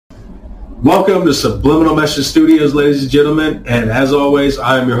Welcome to Subliminal Message Studios, ladies and gentlemen, and as always,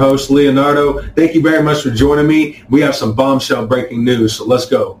 I am your host, Leonardo. Thank you very much for joining me. We have some bombshell breaking news, so let's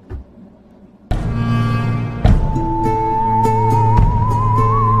go.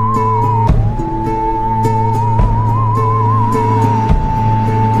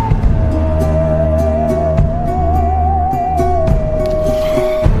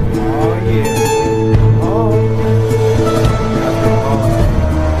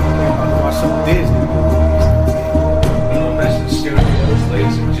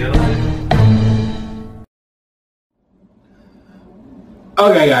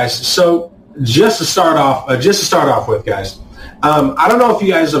 Okay, guys. So just to start off with, guys, I don't know if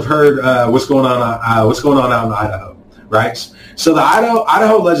you guys have heard what's going on out in Idaho, right? So the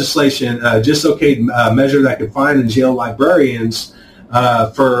Idaho legislation just okayed a measure that could fine and jail librarians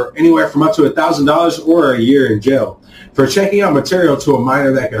for anywhere from up to $1,000 or a year in jail for checking out material to a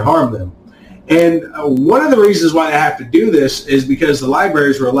minor that could harm them. And one of the reasons why they have to do this is because the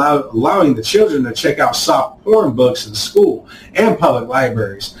libraries were allowing the children to check out soft porn books in school and public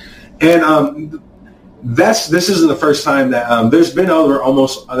libraries. And this isn't the first time that there's been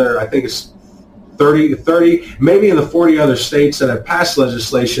I think it's 30, maybe in the 40 other states that have passed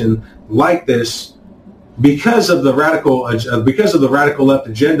legislation like this because of the radical left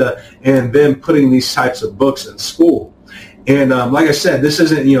agenda and them putting these types of books in school. And like I said, this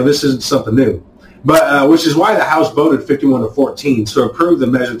isn't something new, but which is why the House voted 51-14 to approve the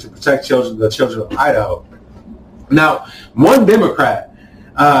measure to protect the children of Idaho. Now, one Democrat,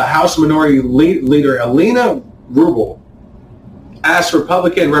 House Minority Leader Alina Rubel, asked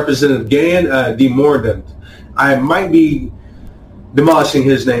Republican Representative Gan DeMordant. I might be demolishing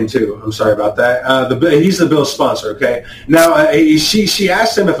his name too. I'm sorry about that. He's the bill's sponsor. Okay. Now she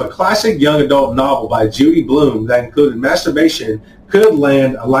asked him if a classic young adult novel by Judy Blume that included masturbation could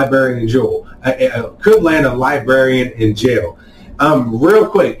land a librarian in jail. Real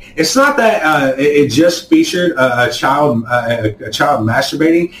quick, it's not that it just featured a child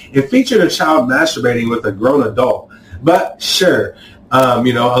masturbating. It featured a child masturbating with a grown adult. But sure,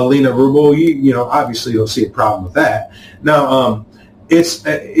 Alina Rubel, you obviously don't see a problem with that. Now, and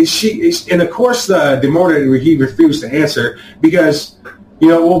of course DeMordant, he refused to answer because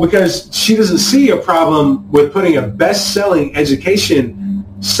she doesn't see a problem with putting a best-selling education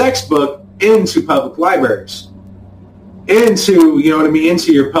sex book into public libraries, into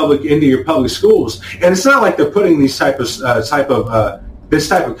your public schools. And it's not like they're putting these this type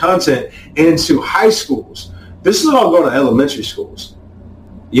of content into high schools. This is all going to elementary schools.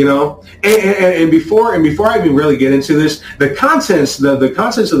 And before I even really get into this, the contents of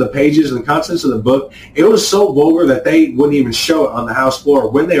the pages and the contents of the book, it was so vulgar that they wouldn't even show it on the House floor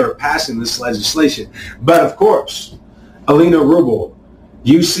when they were passing this legislation. But of course, Alina Rubel,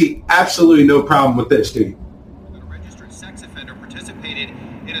 you see absolutely no problem with this, do you? A registered sex offender participated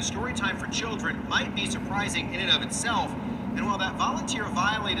in a story time for children might be surprising in and of itself. And while that volunteer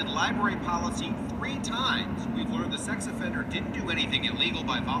violated library policy 3 times, we've learned the sex offender didn't do anything illegal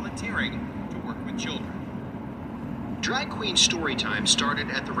by volunteering to work with children. Drag Queen Storytime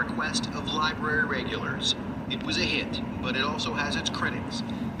started at the request of library regulars. It was a hit, but it also has its critics.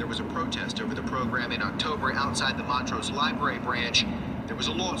 There was a protest over the program in October outside the Montrose Library branch. There was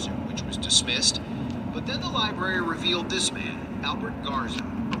a lawsuit, which was dismissed. But then the library revealed this man, Albert Garza,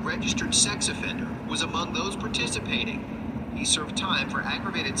 a registered sex offender, was among those participating. He served time for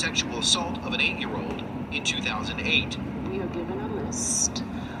aggravated sexual assault of an 8-year-old in 2008. We are given a list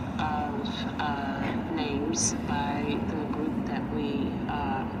of names by the group that we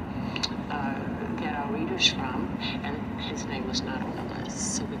get our readers from, and his name was not on the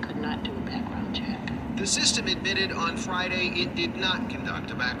list, so we could not do a background check. The system admitted on Friday it did not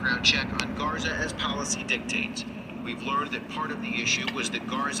conduct a background check on Garza as policy dictates. We've learned that part of the issue was that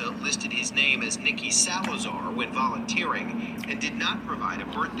Garza listed his name as Nicky Salazar when volunteering and did not provide a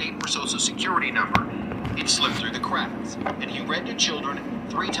birth date or social security number. It slipped through the cracks, and he read to children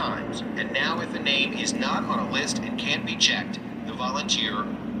 3 times, and now if the name is not on a list and can't be checked, the volunteer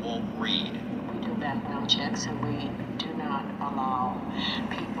won't read. We do background checks, and we do not allow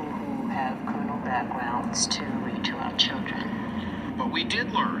people who have criminal backgrounds to read to our children. But we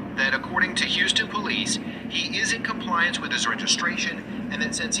did learn that according to Houston police, he is in compliance with his registration, and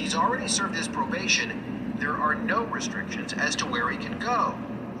that since he's already served his probation, there are no restrictions as to where he can go,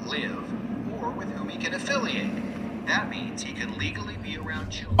 live, or with whom he can affiliate. That means he can legally be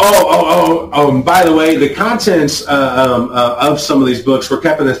around children. By the way, the contents of some of these books were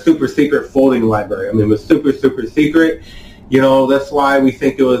kept in a super secret folding library. I mean, with super secret, that's why we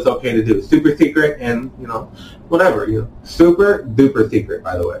think it was okay to do super secret and, whatever, super duper secret,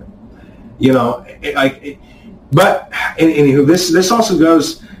 by the way. But anywho, this also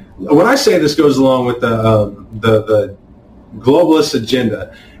goes. When I say this goes along with the globalist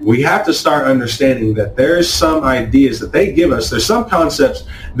agenda, we have to start understanding that there's some ideas that they give us. There's some concepts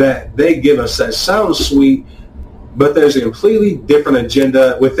that they give us that sound sweet, but there's a completely different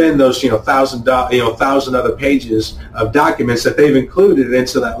agenda within those, thousand other pages of documents that they've included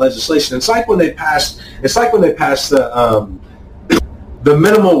into that legislation. It's like when they passed the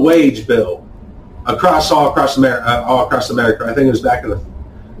minimum wage bill all across America. I think it was back in the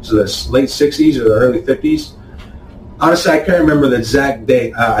late 60s or the early 50s. Honestly, I can't remember the exact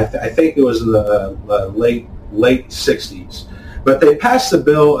date. I think it was in the late 60s. But they passed the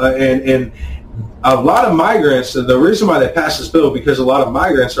bill, and a lot of migrants, the reason why they passed this bill, because a lot of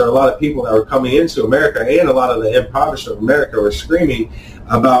migrants or a lot of people that were coming into America, and a lot of the impoverished of America were screaming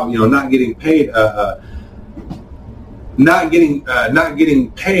about, not getting paid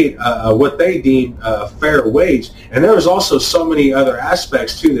what they deem a fair wage. And there was also so many other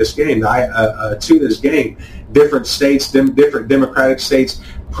aspects to this game. Different states, different democratic states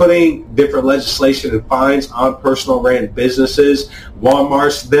putting different legislation and fines on personal ran businesses.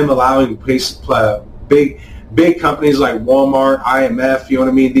 Walmart's, them allowing big companies like Walmart, IMF,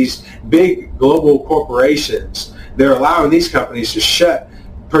 these big global corporations, they're allowing these companies to shut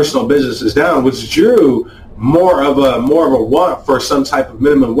personal businesses down, which drew more of a want for some type of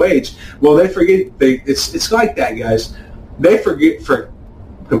minimum wage. Well, it's like that, guys. They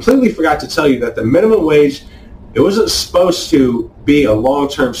completely forgot to tell you that the minimum wage, it wasn't supposed to be a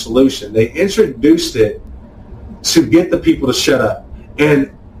long-term solution. They introduced it to get the people to shut up.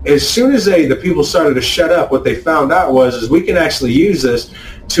 And as soon as the people started to shut up, what they found out was we can actually use this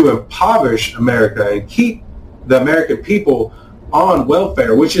to impoverish America and keep the American people on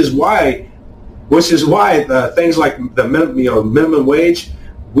welfare, which is why things like the minimum wage,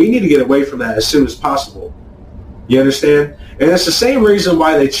 we need to get away from that as soon as possible. You understand? And it's the same reason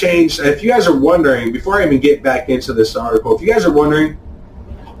why they changed. If you guys are wondering, before I even get back into this article, if you guys are wondering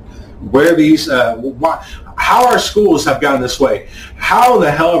where these, how our schools have gotten this way, how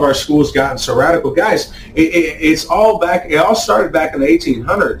the hell have our schools gotten so radical, guys? It all started back in the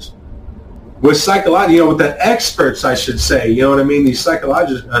 1800s with psychology, with the experts, I should say. You know what I mean? These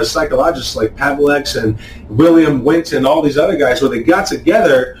psychologists like Pavlik and William Winton, all these other guys, where they got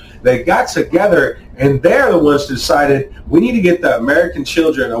together, and they're the ones who decided we need to get the American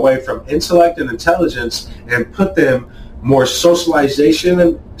children away from intellect and intelligence and put them more socialization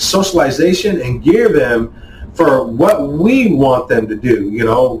and gear them for what we want them to do.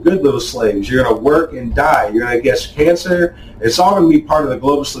 Good little slaves. You're going to work and die. You're going to get cancer. It's all going to be part of the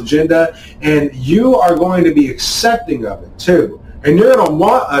globalist agenda, and you are going to be accepting of it too. And you're going to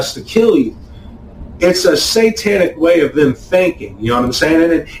want us to kill you. It's a satanic way of them thinking, you know what I'm saying?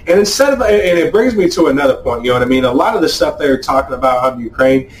 And it brings me to another point, you know what I mean? A lot of the stuff they were talking about on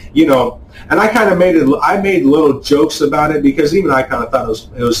Ukraine, and I made little jokes about it because even I kind of thought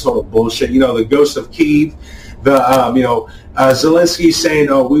it was sort of bullshit. The ghost of Kyiv, Zelensky saying,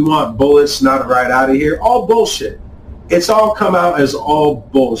 "Oh, we want bullets, not right out of here." All bullshit. It's all come out as all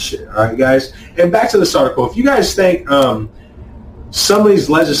bullshit. All right, guys. And back to this article. If you guys think some of these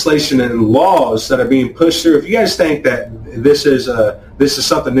legislation and laws that are being pushed through, if you guys think that this is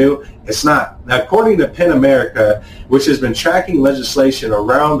something new, it's not. Now, according to PEN America, which has been tracking legislation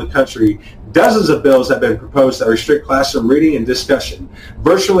around the country, dozens of bills have been proposed that restrict classroom reading and discussion.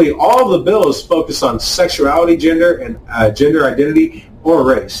 Virtually all of the bills focus on sexuality, gender, and gender identity or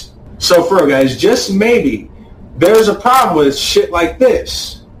race. So for guys, just maybe there's a problem with shit like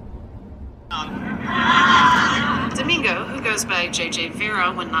this. Domingo, who goes by JJ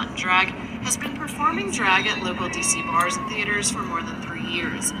Vera when not in drag, has been performing drag at local DC bars and theaters for more than 3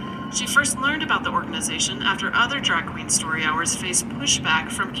 years. She first learned about the organization after other drag queen story hours faced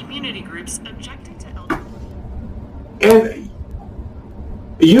pushback from community groups objecting to LGBT. And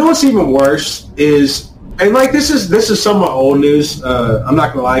you know what's even worse is, and like this is somewhat old news. I'm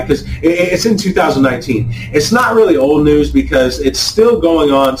not gonna lie, because it's in 2019. It's not really old news because it's still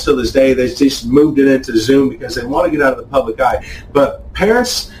going on till this day. They just moved it into Zoom because they want to get out of the public eye. But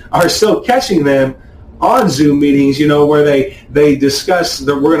parents are still catching them on Zoom meetings, where they discuss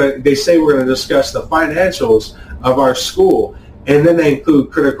they say we're gonna discuss the financials of our school, and then they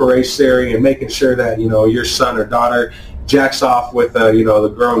include critical race theory and making sure that your son or daughter jacks off with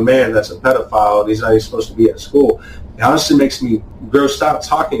the grown man that's a pedophile and he's not even supposed to be at school. It honestly makes me grossed out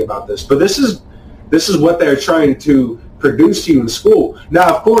talking about this. But this is what they're trying to produce to you in school.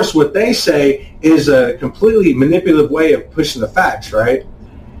 Now, of course, what they say is a completely manipulative way of pushing the facts, right?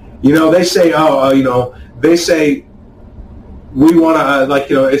 They say, we want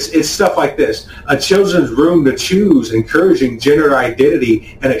to, it's stuff like this. A children's room to choose, encouraging gender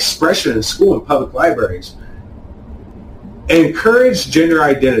identity and expression in school and public libraries. Encourage gender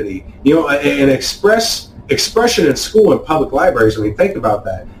identity, and expression in school and public libraries. I mean, think about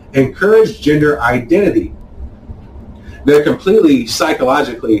that. Encourage gender identity. They're completely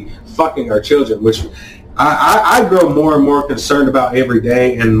psychologically fucking our children, which I grow more and more concerned about every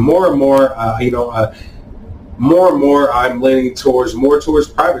day, and more and more, more and more I'm leaning towards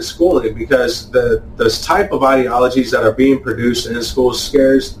private schooling, because the type of ideologies that are being produced in schools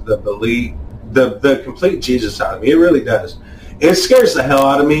scares the complete Jesus out of me. It really does. It scares the hell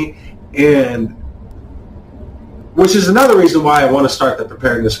out of me, and which is another reason why I want to start the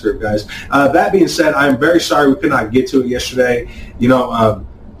preparedness group, guys. That being said, I'm very sorry we could not get to it yesterday.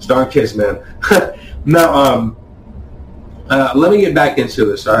 It's darn kids, man. Now, let me get back into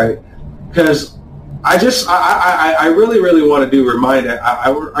this, all right? Because I really want to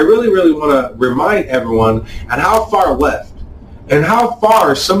remind everyone and how far left and how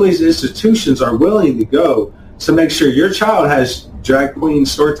far some of these institutions are willing to go to make sure your child has drag queen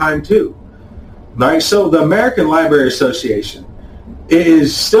story time too. All right, so the American Library Association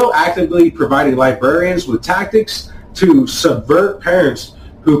is still actively providing librarians with tactics to subvert parents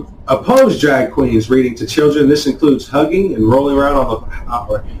who oppose drag queens reading to children. This includes hugging and rolling around on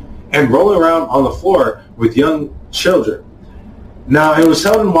the floor with young children. Now, it was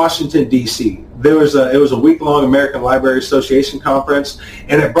held in Washington, D.C. It was a week-long American Library Association conference,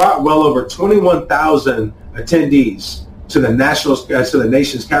 and it brought well over 21,000 attendees to the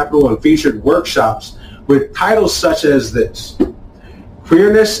nation's capital, and featured workshops with titles such as this: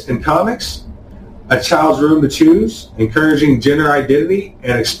 Queerness in Comics, A Child's Room to Choose, Encouraging Gender Identity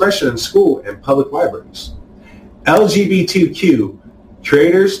and Expression in School and Public Libraries, LGBTQ,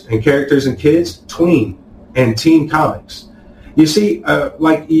 Creators and Characters in Kids, Tween, and Teen Comics. You see,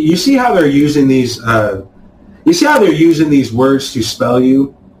 you see how they're using these. You see how they're using these words to spell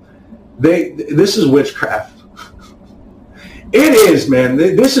you. This is witchcraft. It is, man.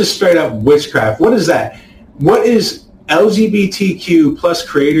 This is straight up witchcraft. What is that? What is LGBTQ plus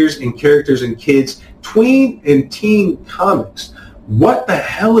creators and characters and kids, tween and teen comics? What the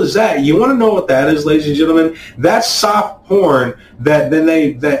hell is that? You want to know what that is, ladies and gentlemen? That's soft porn. That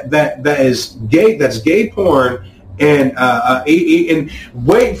is gay. That's gay porn. And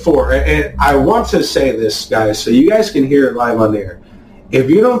wait for it. And I want to say this, guys, so you guys can hear it live on air. If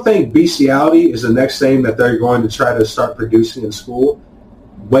you don't think bestiality is the next thing that they're going to try to start producing in school,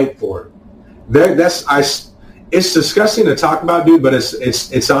 wait for it. It's disgusting to talk about, dude, but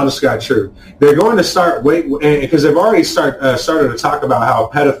it's honest to God true. They're going to start because they've already started to talk about how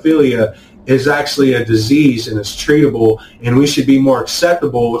pedophilia is actually a disease and it's treatable, and we should be more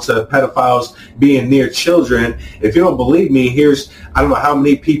acceptable to pedophiles being near children. If you don't believe me, here's I don't know how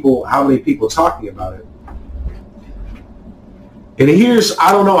many people talking about it. And here's,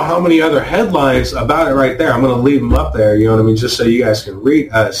 I don't know how many other headlines about it right there. I'm going to leave them up there, you know what I mean, just so you guys can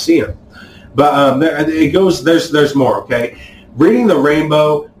see them. But it goes, there's more, okay? Reading the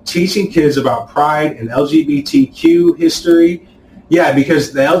Rainbow, teaching kids about pride and LGBTQ history. Yeah,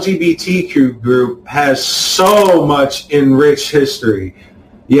 because the LGBTQ group has so much enriched history.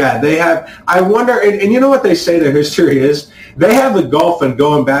 Yeah, they have. I wonder, and you know what they say their history is? They have the Gulf and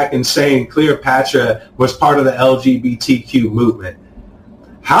going back and saying Cleopatra was part of the LGBTQ movement.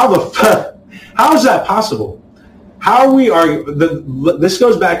 How the fuck? How is that possible? How are we this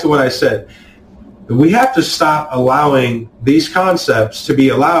goes back to what I said. We have to stop allowing these concepts to be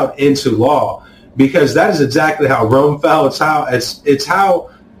allowed into law, because that is exactly how Rome fell. It's how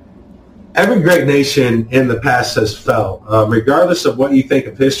every great nation in the past has fell. Regardless of what you think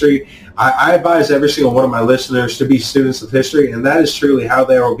of history, I advise every single one of my listeners to be students of history, and that is truly how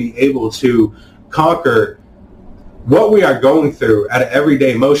they will be able to conquer what we are going through at an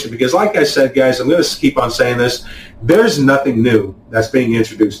everyday motion. Because like I said, guys, I'm going to keep on saying this, there's nothing new that's being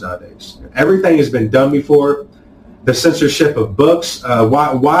introduced nowadays. Everything has been done before. The censorship of books,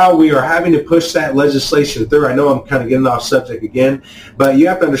 while we are having to push that legislation through, I know I'm kind of getting off subject again, but you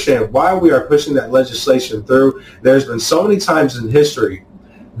have to understand, while we are pushing that legislation through, there's been so many times in history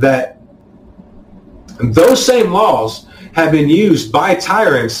that those same laws have been used by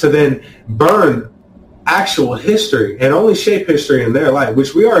tyrants to then burn actual history and only shape history in their light,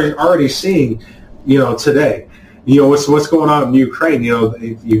 which we are already seeing, today. What's going on in Ukraine,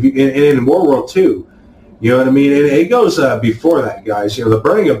 in World War II. You know what I mean? And it goes before that, guys. The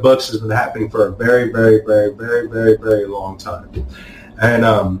burning of books has been happening for a very, very, very, very, very, very long time.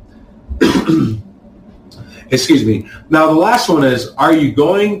 And, excuse me. Now, the last one is, are you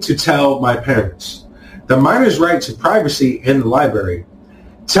going to tell my parents? the minor's right to privacy in the library.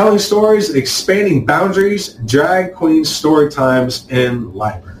 Telling stories, expanding boundaries, drag queen story times in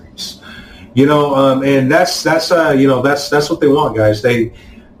libraries. And that's what they want, guys.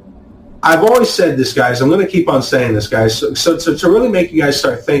 I've always said this, guys. I'm going to keep on saying this, guys. So to really make you guys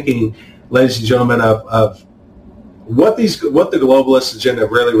start thinking, ladies and gentlemen, of what the globalist agenda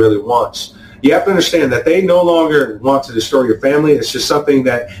really, really wants. You have to understand that they no longer want to destroy your family. It's just something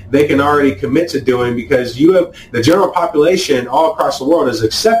that they can already commit to doing, because you have the general population all across the world is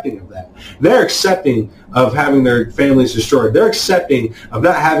accepting of that. They're accepting of having their families destroyed. They're accepting of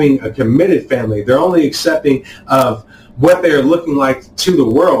not having a committed family. They're only accepting of what they're looking like to the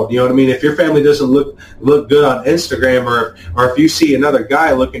world. You know what I mean? If your family doesn't look good on Instagram, or if you see another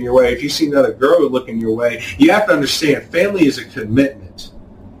guy looking your way, if you see another girl looking your way, you have to understand family is a commitment.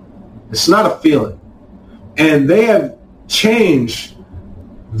 It's not a feeling. And they have changed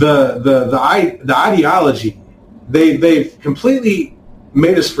the ideology. They've completely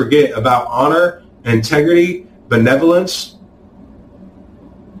made us forget about honor, integrity, benevolence,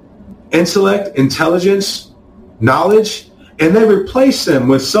 intellect, intelligence, knowledge, and they replace them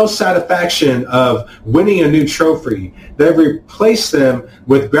with self-satisfaction of winning a new trophy. They've replaced them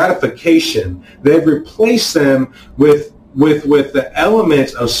with gratification. They've replaced them with the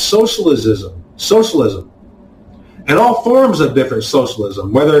element of socialism, and all forms of different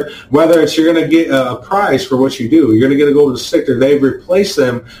socialism. Whether it's you're going to get a prize for what you do, you're going to get a golden sticker. They've replaced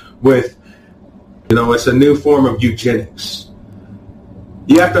them with, it's a new form of eugenics.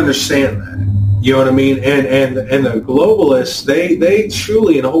 You have to understand that. You know what I mean? And the globalists, they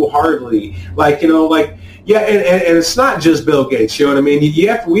truly and wholeheartedly, and it's not just Bill Gates. You know what I mean?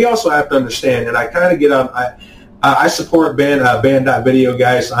 We also have to understand, and I kind of get on. I support Band.video,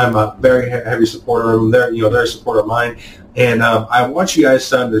 guys. I'm a very heavy supporter of them. They're a supporter of mine, and I want you guys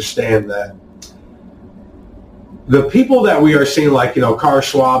to understand that the people that we are seeing, like Carl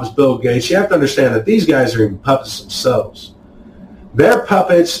Schwab's, Bill Gates, you have to understand that these guys are even puppets themselves. They're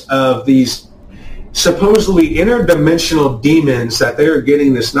puppets of these supposedly interdimensional demons that they are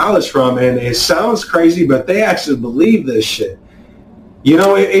getting this knowledge from, and it sounds crazy, but they actually believe this shit. And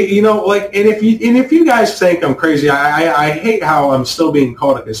if you guys think I'm crazy, I hate how I'm still being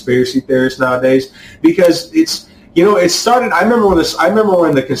called a conspiracy theorist nowadays, because it started. I remember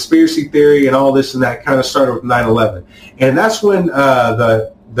when the conspiracy theory and all this and that kind of started with 9/11, and that's when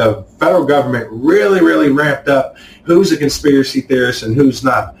the federal government really, really ramped up who's a conspiracy theorist and who's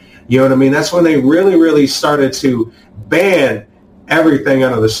not. You know what I mean? That's when they really, really started to ban everything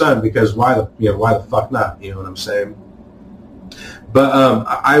under the sun, because why the fuck not? You know what I'm saying? But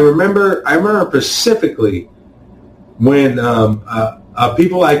I remember specifically when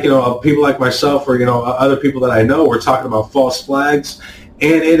people like myself, or other people that I know, were talking about false flags,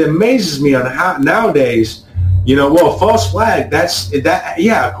 and it amazes me on how nowadays, false flag,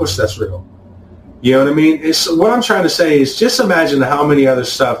 yeah, of course that's real. You know what I mean? What I'm trying to say is, just imagine how many other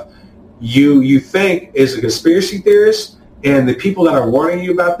stuff you think is a conspiracy theorist, and the people that are warning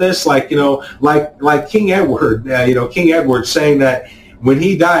you about this, like King Edward, King Edward saying that when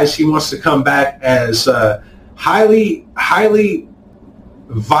he dies, he wants to come back as highly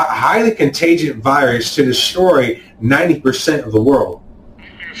contagious virus to destroy 90% of the world. In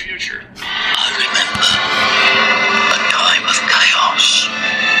the future. I remember a time of chaos,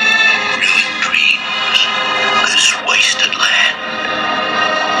 ruined dreams, this wasted land.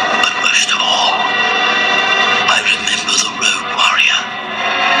 But most of all, I remember the road warrior,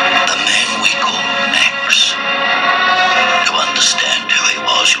 the man we call Max. To understand who he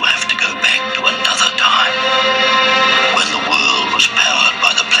was, you have to go back to another time, when the world was powered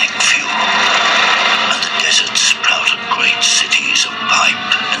by the black fuel, and the desert sprouted great cities of pipe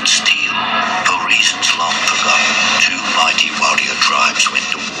and steel. For reasons long forgotten, two mighty warrior tribes went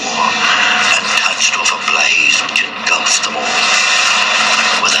to war and touched off a blaze which engulfed them all.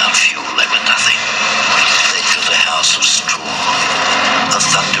 Without fuel, they were nothing. They built a house of straw. The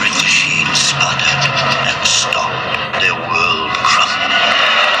thundering machine sputtered and stopped. Their world crumbled.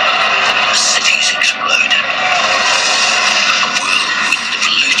 The cities exploded. A whirlwind of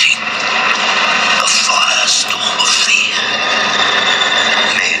looting. A firestorm of fear.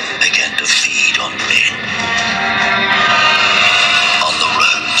 Men began to feed on men. On the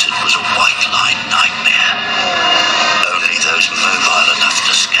roads, it was a white-line nightmare. Only those mobile enough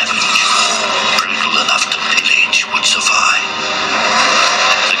to scavenge, brutal enough to pillage, would survive.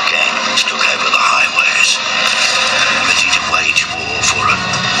 The gangs took over the highways, ready to wage war for a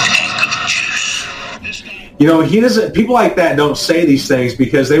tank of juice. People like that don't say these things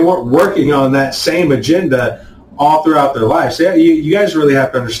because they weren't working on that same agenda all throughout their lives. So, yeah, you guys really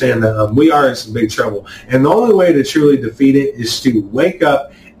have to understand that we are in some big trouble. And the only way to truly defeat it is to wake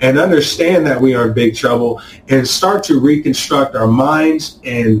up and understand that we are in big trouble and start to reconstruct our minds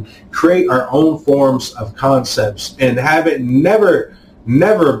and create our own forms of concepts and have it never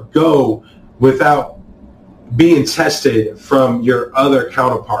go without being tested from your other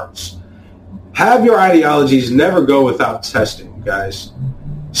counterparts. Have your ideologies never go without testing, guys.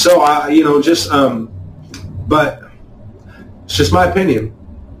 So, but it's just my opinion.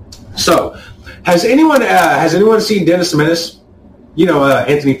 So, has anyone seen Dennis the Menace?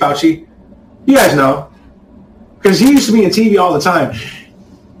 Anthony Fauci. You guys know, because he used to be in TV all the time.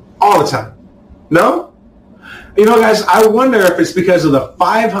 No? Guys, I wonder if it's because of the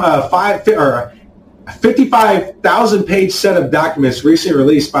 55,000 page set of documents recently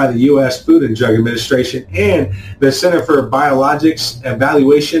released by the U.S. Food and Drug Administration and the Center for Biologics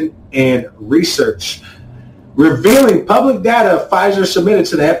Evaluation and Research, revealing public data Pfizer submitted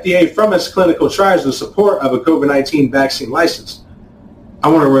to the FDA from its clinical trials in support of a COVID-19 vaccine license. I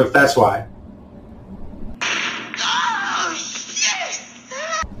wonder if that's why.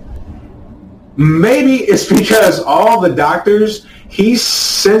 Maybe it's because all the doctors he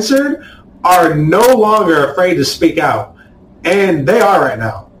censored are no longer afraid to speak out. And they are right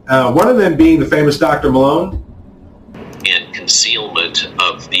now. One of them being the famous Dr. Malone. And concealment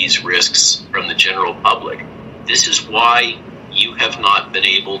of these risks from the general public. This is why you have not been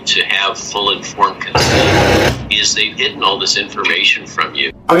able to have full informed consent, is they've hidden all this information from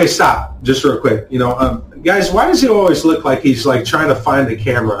you. Okay, stop. Just real quick. Guys, why does he always look like he's like trying to find the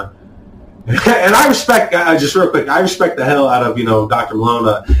camera? And I respect, just real quick, I respect the hell out of, Dr.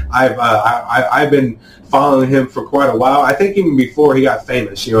 Malone. I've been following him for quite a while. I think even before he got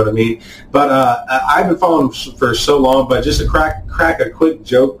famous, you know what I mean? But I've been following him for so long, but just to crack a quick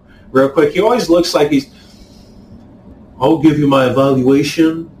joke real quick, he always looks like I'll give you my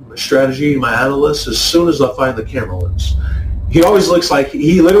evaluation, my strategy, my analysis as soon as I find the camera lens. He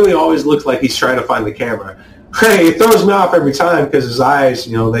literally always looks like he's trying to find the camera. Hey, it throws me off every time because his eyes,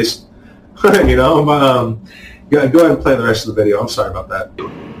 they, go ahead and play the rest of the video. I'm sorry about that.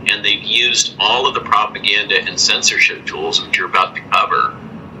 And they've used all of the propaganda and censorship tools, which you're about to cover,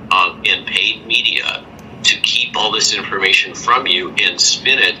 in paid media to keep all this information from you and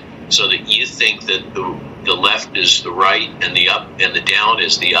spin it so that you think that the left is the right and the up and the down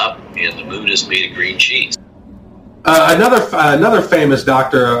is the up and the moon is made of green cheese. Another famous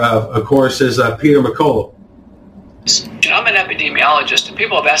doctor, of course, is Peter McCullough. I'm an epidemiologist, and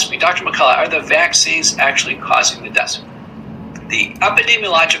people have asked me, Dr. McCullough, are the vaccines actually causing the deaths? The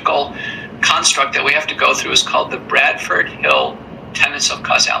epidemiological construct that we have to go through is called the Bradford-Hill tenets of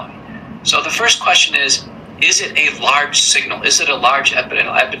causality. So the first question is it a large signal? Is it a large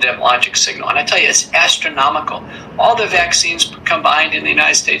epidemiologic signal? And I tell you, it's astronomical. All the vaccines combined in the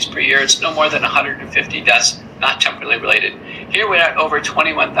United States per year, it's no more than 150 deaths, not temporally related. Here we're at over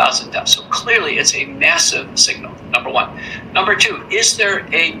 21,000 deaths. So clearly it's a massive signal, number one. Number two, is there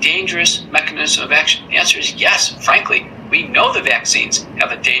a dangerous mechanism of action? The answer is yes. Frankly, we know the vaccines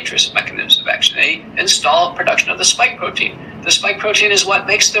have a dangerous mechanism of action. They install production of the spike protein. The spike protein is what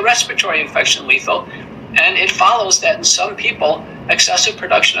makes the respiratory infection lethal. And it follows that in some people, excessive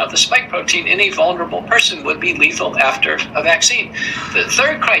production of the spike protein in a vulnerable person would be lethal after a vaccine. The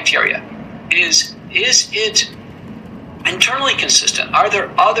third criteria is it internally consistent? Are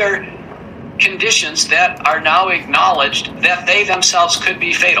there other conditions that are now acknowledged that they themselves could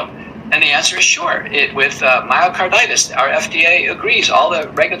be fatal? And the answer is sure. With myocarditis, our FDA agrees, all the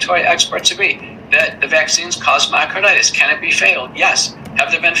regulatory experts agree that the vaccines cause myocarditis. Can it be fatal? Yes.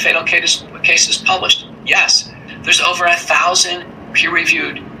 Have there been fatal cases published? Yes. There's over 1,000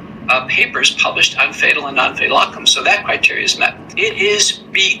 peer-reviewed papers published on fatal and non-fatal outcomes. So that criteria is met. It is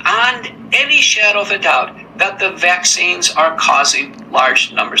beyond any shadow of a doubt that the vaccines are causing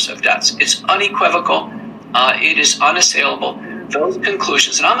large numbers of deaths. It's unequivocal. It is unassailable. Those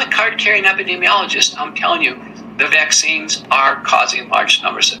conclusions, and I'm a card-carrying epidemiologist, I'm telling you, the vaccines are causing large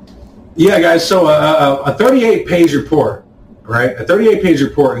numbers of deaths. Yeah, guys, so a 38-page report, right? A 38-page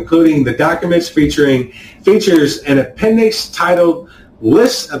report, including the documents features an appendix titled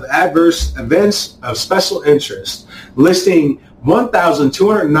List of Adverse Events of Special Interest, listing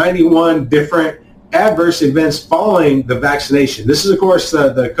 1,291 different adverse events following the vaccination. This is, of course,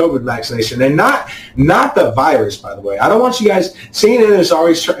 the COVID vaccination, and not the virus, by the way. I don't want you guys, CNN is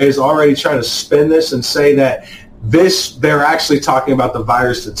already trying to spin this and say that they're actually talking about the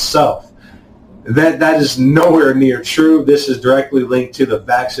virus itself. That is nowhere near true. This is directly linked to the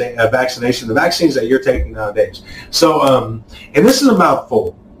vaccination, the vaccines that you're taking nowadays. So, and this is a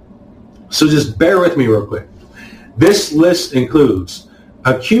mouthful, so just bear with me real quick. This list includes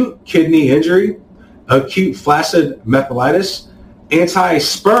acute kidney injury, acute flaccid meningitis,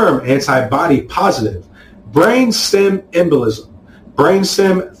 anti-sperm antibody positive, brainstem embolism,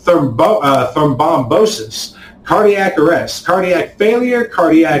 brainstem thrombosis, cardiac arrest, cardiac failure,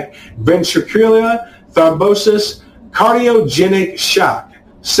 cardiac ventricular thrombosis, cardiogenic shock,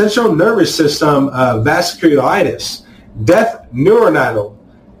 central nervous system vasculitis, deaf neuronital,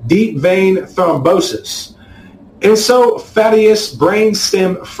 deep vein thrombosis, encephalitis,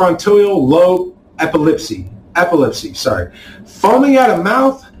 brainstem frontal lobe epilepsy, foaming out of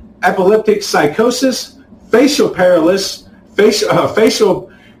mouth, epileptic psychosis, facial paralysis, these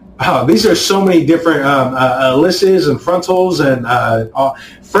are so many different ellipses and frontals and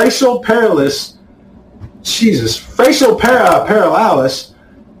facial paralysis, facial paralysis.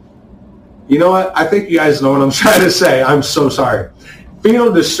 You know what? I think you guys know what I'm trying to say. I'm so sorry.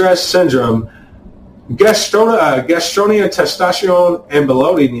 Fetal distress syndrome, gastronia, testosterone, and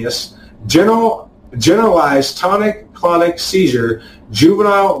balloniness, generalized tonic-clonic seizure,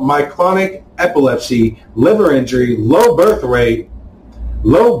 juvenile myoclonic epilepsy, liver injury, low birth weight,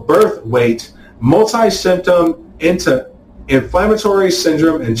 multi-symptom inflammatory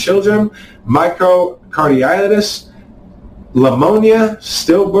syndrome in children, myocarditis, pneumonia,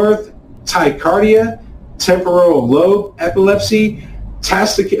 stillbirth, tachycardia, temporal lobe epilepsy,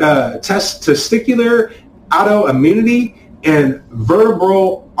 testicular autoimmunity, and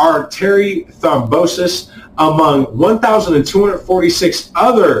vertebral artery thrombosis, among 1,246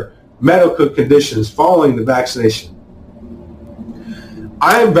 other medical conditions following the vaccination.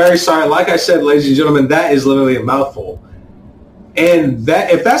 I am very sorry. Like I said, ladies and gentlemen, that is literally a mouthful. And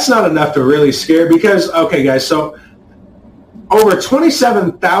that, if that's not enough to really scare, because, okay, guys, so over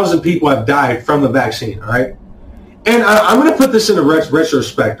 27,000 people have died from the vaccine, all right? And I'm going to put this into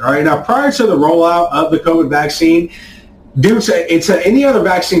retrospect, all right? Now, prior to the rollout of the COVID vaccine, due to any other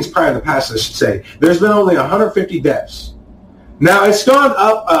vaccines prior to the past, I should say, there's been only 150 deaths. Now, it's gone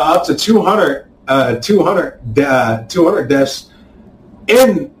up to 200 deaths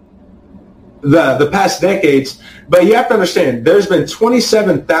in the past decades, but you have to understand, there's been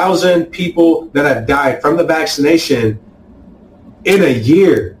 27,000 people that have died from the vaccination in a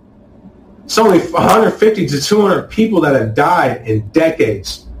year. It's only 150 to 200 people that have died in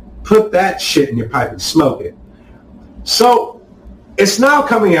decades. Put that shit in your pipe and smoke it. So it's now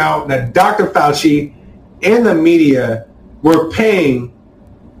coming out that Dr. Fauci and the media were paying.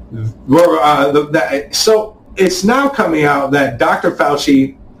 So it's now coming out that Dr.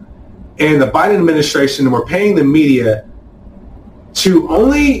 Fauci and the Biden administration were paying the media to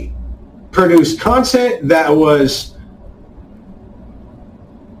only produce content that was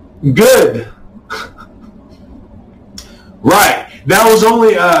good. Right. That was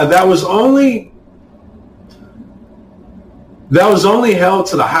only held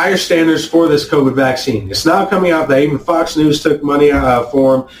to the higher standards for this COVID vaccine. It's now coming out that even Fox News took money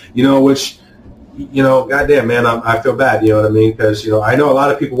for them, which, goddamn, man, I feel bad, you know what I mean? Because, I know a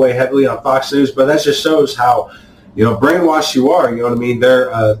lot of people weigh heavily on Fox News, but that just shows how, brainwashed you are, you know what I mean?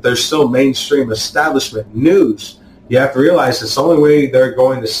 They're still mainstream establishment news. You have to realize it's the only way they're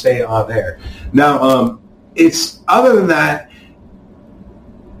going to stay on there. Now, other than that,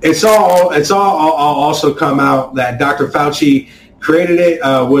 it's all also come out that Dr. Fauci created it,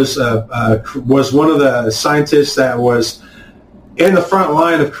 was one of the scientists that was in the front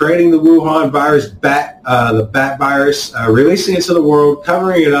line of creating the Wuhan virus, the bat virus, releasing it to the world,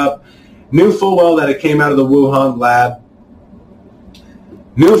 covering it up, knew full well that it came out of the Wuhan lab,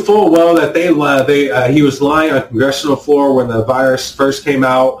 knew full well that he was lying on a congressional floor when the virus first came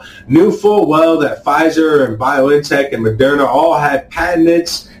out, knew full well that Pfizer and BioNTech and Moderna all had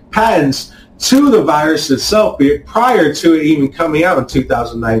patents to the virus itself prior to it even coming out in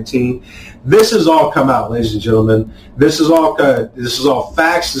 2019. This has all come out, ladies and gentlemen. This is all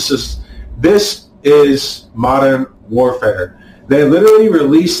facts. This is modern warfare. They literally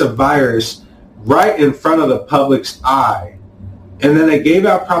released a virus right in front of the public's eye. And then they gave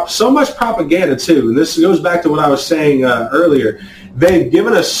out so much propaganda, too. And this goes back to what I was saying earlier. They've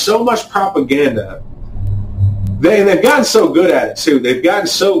given us so much propaganda. They've gotten so good at it, too. They've gotten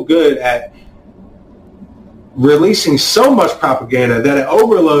so good at releasing so much propaganda that it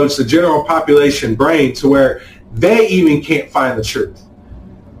overloads the general population brain to where they even can't find the truth.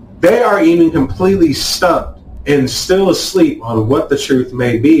 They are even completely stumped and still asleep on what the truth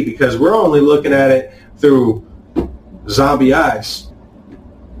may be, because we're only looking at it through zombie eyes.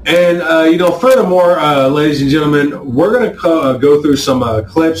 And, furthermore, ladies and gentlemen, we're going to go through some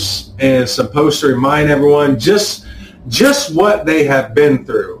clips and some posts to remind everyone just what they have been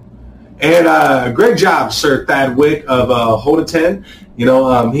through. And great job, Sir Thad Wick of Hold a 10.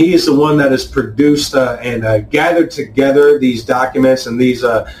 He is the one that has produced and gathered together these documents and these,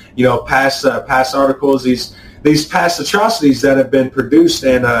 past articles, these past atrocities that have been produced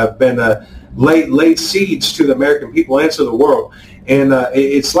and been laid siege to the American people and to the world. And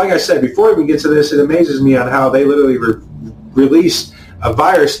it's like I said, before I even get to this, it amazes me on how they literally released a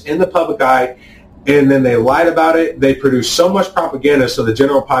virus in the public eye, and then they lied about it. They produced so much propaganda so the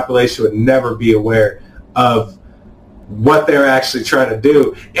general population would never be aware of what they're actually trying to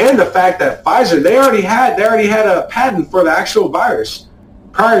do. And the fact that Pfizer, they already had a patent for the actual virus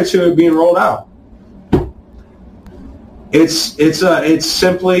prior to it being rolled out. It's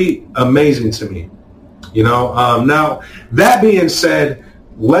simply amazing to me. Now that being said,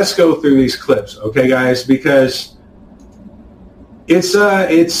 let's go through these clips, okay, guys, because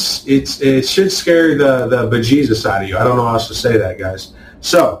it should scare the bejesus out of you. I don't know how else to say that, guys.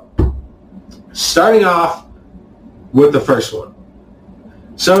 So, starting off with the first one.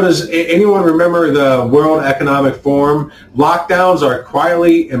 So does anyone remember the World Economic Forum? Lockdowns are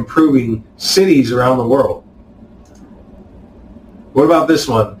quietly improving cities around the world. What about this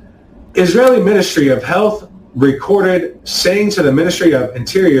one? Israeli Ministry of Health recorded saying to the Ministry of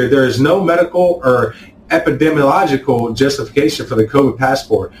Interior there is no medical or epidemiological justification for the COVID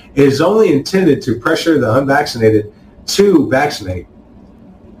passport. It is only intended to pressure the unvaccinated to vaccinate.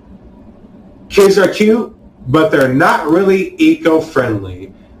 Kids are cute, but they're not really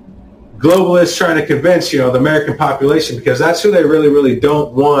eco-friendly. Globalists trying to convince, the American population, because that's who they really, really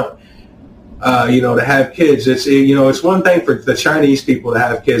don't want, to have kids. It's one thing for the Chinese people to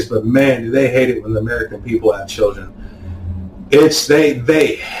have kids, but man, do they hate it when the American people have children.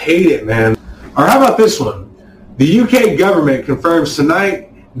 They hate it, man. Or how about this one? The UK government confirms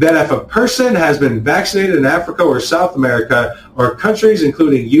tonight that if a person has been vaccinated in Africa or South America or countries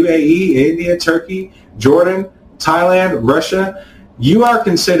including UAE, India, Turkey, Jordan, Thailand, Russia, you are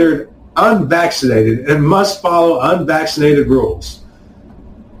considered unvaccinated and must follow unvaccinated rules.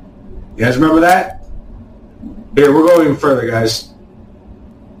 You guys remember that? Here, we're going even further, guys.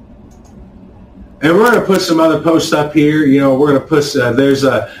 And we're going to put some other posts up here. We're going to put, there's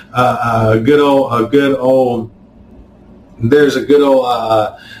a good old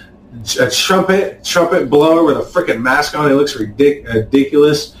trumpet blower with a freaking mask on. It looks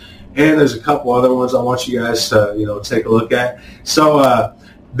ridiculous. And there's a couple other ones I want you guys to, take a look at. So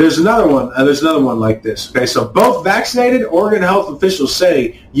there's another one. There's another one like this. Okay, so both vaccinated Oregon health officials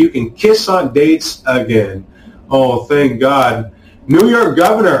say you can kiss on dates again. Oh, thank God. New York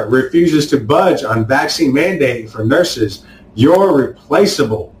governor refuses to budge on vaccine mandate for nurses. You're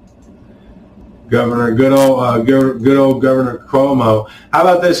replaceable. Governor, good old Governor Cuomo. How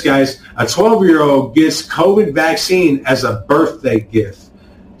about this, guys? A 12-year-old gets COVID vaccine as a birthday gift.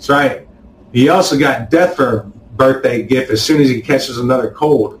 That's right. He also got death for a birthday gift as soon as he catches another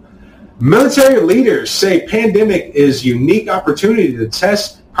cold. Military leaders say pandemic is unique opportunity to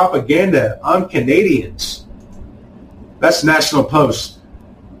test propaganda on Canadians. That's National Post.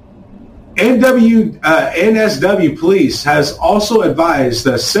 NSW Police has also advised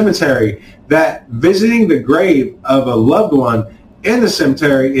the cemetery that visiting the grave of a loved one in the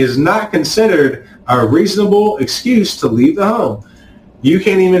cemetery is not considered a reasonable excuse to leave the home. You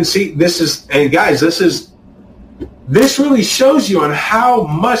can't even see this really shows you on how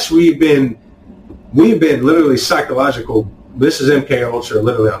much we've been literally psychological. This is MK Ultra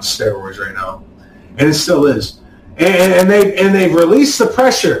literally on steroids right now, and it still is. And they've released the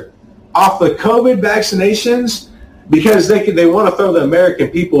pressure off the COVID vaccinations because they want to throw the American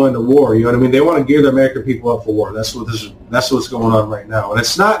people into war. You know what I mean? They want to gear the American people up for war. That's what's going on right now. And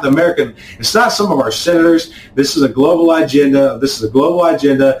it's not it's not some of our senators. This is a global agenda. This is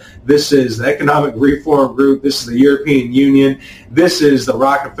the Economic Reform Group. This is the European Union. This is the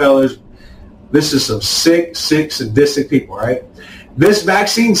Rockefellers. This is some sick, sadistic people, right? This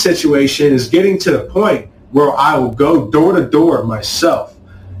vaccine situation is getting to the point where I will go door to door myself.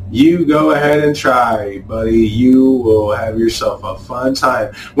 You go ahead and try, buddy. You will have yourself a fun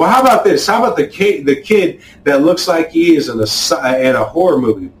time. Well, how about this? How about the kid that looks like he is in a horror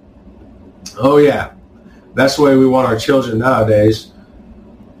movie? Oh, yeah. That's the way we want our children nowadays.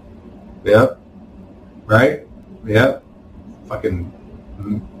 Yep. Right? Yep. Fucking.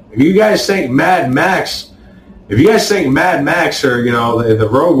 If you guys think Mad Max or, the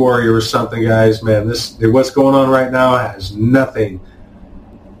Road Warrior or something, guys, man, what's going on right now has nothing.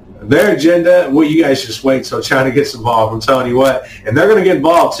 Their agenda, well, you guys just wait till China gets involved. I'm telling you what. And they're going to get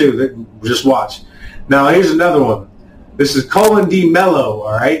involved, too. Just watch. Now, here's another one. This is Colin D. Mello,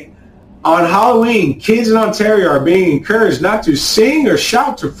 all right? On Halloween, kids in Ontario are being encouraged not to sing or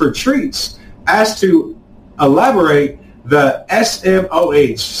shout for treats. Asked to elaborate, the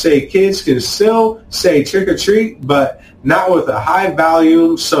SMOH say kids can still say trick or treat, but not with a high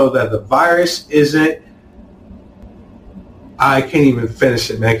volume so that the virus isn't. I can't even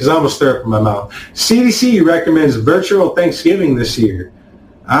finish it, man, because I almost threw up in my mouth. CDC recommends virtual Thanksgiving this year.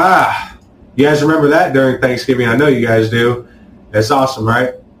 You guys remember that during Thanksgiving? I know you guys do. That's awesome,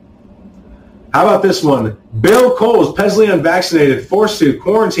 right? How about this one? Bill Coles, presently unvaccinated, forced to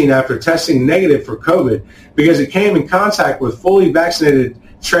quarantine after testing negative for COVID because he came in contact with fully vaccinated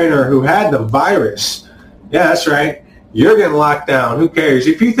trainer who had the virus. Yeah, that's right. You're getting locked down. Who cares?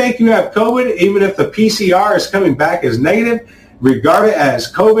 If you think you have COVID, even if the PCR is coming back as negative, regard it as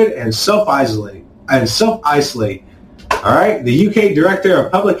COVID and self-isolate. All right? The UK Director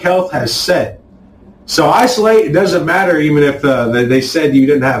of Public Health has said. So isolate, it doesn't matter even if they said you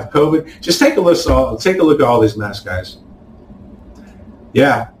didn't have COVID. Just take a look at all these masks, guys.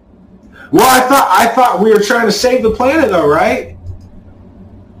 Yeah. Well, I thought we were trying to save the planet, though, right?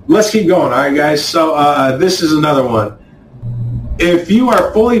 Let's keep going, all right, guys? So this is another one. If you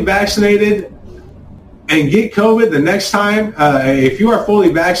are fully vaccinated and get COVID the next time, if you are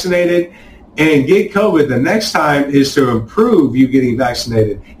fully vaccinated and get COVID the next time is to improve you getting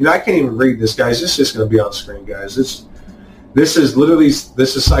vaccinated. You know, I can't even read this, guys. It's just going to be on screen, guys. This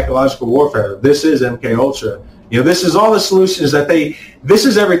is psychological warfare. This is MK Ultra. You know, this is all the solutions this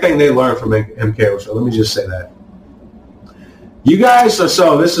is everything they learned from MK Ultra. Let me just say that. You guys are,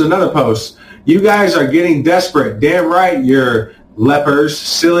 so this is another post. You guys are getting desperate. Damn right, you're lepers,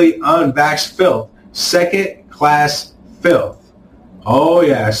 silly, unvaxxed filth. Second-class filth. Oh,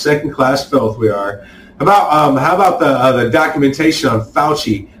 yeah, second-class filth we are. How about the documentation on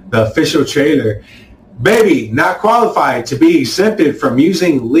Fauci, the official trailer? Baby, not qualified to be exempted from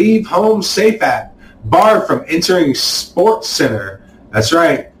using Leave Home Safe app. Barred from entering sports center. That's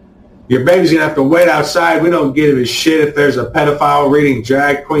right. Your baby's going to have to wait outside. We don't give a shit if there's a pedophile reading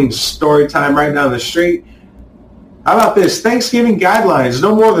drag queen story time right down the street. How about this? Thanksgiving guidelines.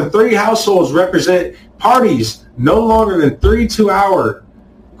 No more than 3 households represent parties. No longer than 3 2-hour.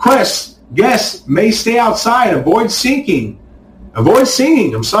 Guests may stay outside. Avoid singing.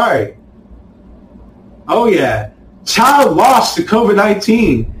 I'm sorry. Oh, yeah. Child lost to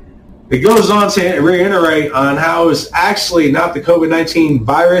COVID-19. It goes on to reiterate on how it was actually not the COVID-19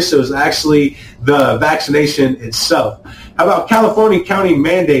 virus. It was actually the vaccination itself. How about California County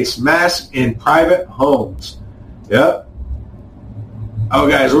mandates masks in private homes? Yep. Oh,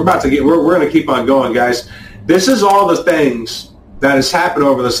 guys, we're going to keep on going, guys. This is all the things that has happened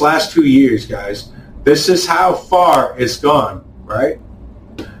over this last 2 years, guys. This is how far it's gone, right?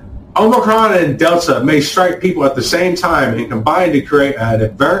 Omicron and Delta may strike people at the same time and combine to create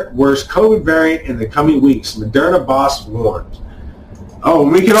a worse COVID variant in the coming weeks, Moderna boss warned. Oh,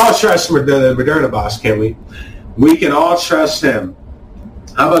 we can all trust the Moderna boss, can't we? We can all trust him.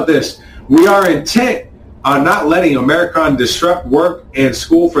 How about this? We are intent on not letting Omicron disrupt work and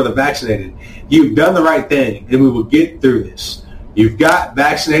school for the vaccinated. You've done the right thing, and we will get through this. You've got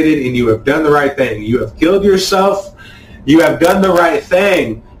vaccinated, and you have done the right thing. You have killed yourself. You have done the right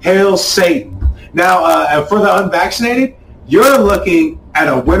thing. Hail Satan. Now, for the unvaccinated, you're looking at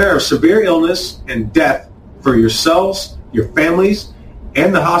a winter of severe illness and death for yourselves, your families,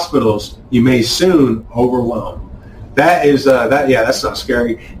 and the hospitals you may soon overwhelm. That's not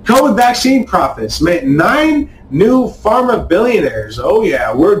scary. COVID vaccine profits meant 9 new pharma billionaires. Oh,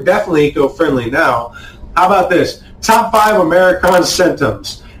 yeah, we're definitely eco-friendly now. How about this? Top 5 American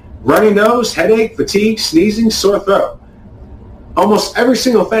symptoms. Runny nose, headache, fatigue, sneezing, sore throat. Almost every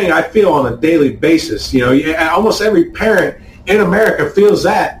single thing I feel on a daily basis. You know, almost every parent in America feels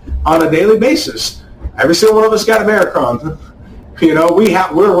that on a daily basis. Every single one of us got Americron. You know,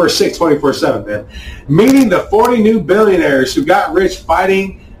 we're sick 24/7, man. Meeting the 40 new billionaires who got rich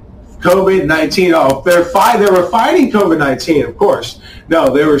fighting COVID-19. Oh, they were fighting COVID-19, of course.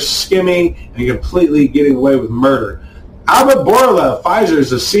 No, they were skimming and completely getting away with murder. Albert Bourla, Pfizer,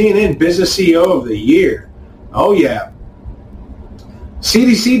 is the CNN Business CEO of the Year. Oh, yeah.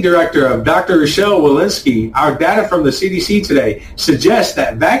 CDC Director of Dr. Rochelle Walensky, our data from the CDC today suggests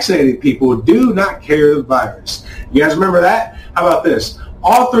that vaccinated people do not carry the virus. You guys remember that? How about this?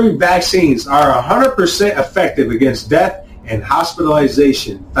 All 3 vaccines are 100% effective against death and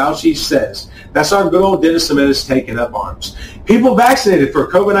hospitalization, Fauci says. That's our good old Dennis Semitis taking up arms. People vaccinated for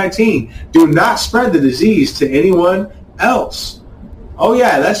COVID-19 do not spread the disease to anyone else. Oh,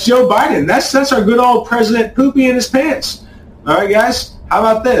 yeah, that's Joe Biden. That's our good old President Poopy in his pants. All right, guys. How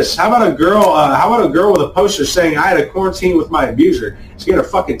about this? How about a girl? With a poster saying, "I had a quarantine with my abuser." She's getting her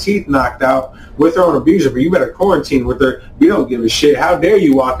fucking teeth knocked out with her own abuser, but you better quarantine with her. We don't give a shit. How dare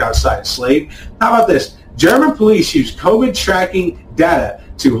you walk outside, slave? How about this? German police use COVID tracking data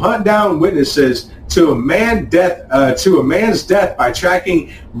to hunt down witnesses to a man's death by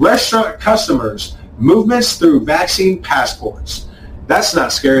tracking restaurant customers' movements through vaccine passports. That's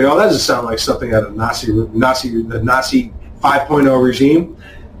not scary at all. That doesn't sound like something out of the Nazi 5.0 regime.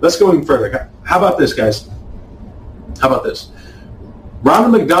 Let's go even further. How about this, guys? How about this?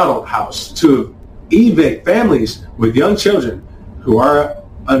 Ronald McDonald House to evict families with young children who are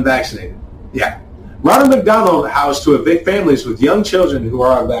unvaccinated. Yeah. Ronald McDonald House to evict families with young children who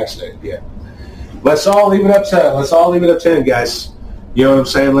are unvaccinated. Yeah. Let's all leave it up to him, guys. You know what I'm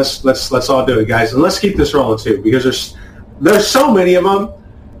saying? Let's all do it, guys, and let's keep this rolling too, because there's so many of them.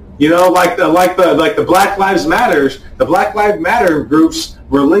 You know, like the Black Lives Matters. The Black Lives Matter groups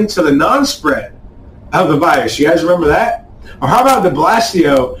were linked to the non-spread of the virus. You guys remember that? Or how about de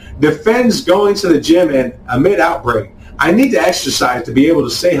Blasio defends going to the gym and amid outbreak? I need to exercise to be able to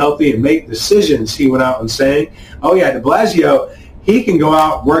stay healthy and make decisions, he went out and saying. Oh yeah, de Blasio, he can go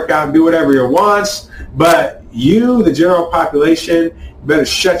out, work out, and do whatever he wants, but you, the general population, better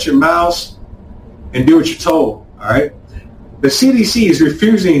shut your mouths and do what you're told, all right? The CDC is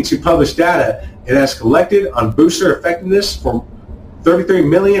refusing to publish data it has collected on booster effectiveness for 33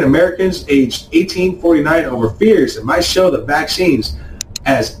 million Americans aged 18-49 over fears it might show the vaccines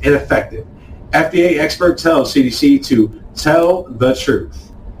as ineffective. FDA expert tells CDC to tell the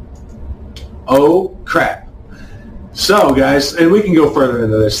truth. Oh, crap. So, guys, and we can go further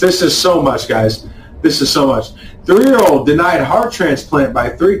into this. This is so much, guys. This is so much. 3-year-old denied heart transplant by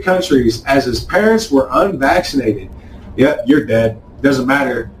 3 countries as his parents were unvaccinated. Yep, you're dead. Doesn't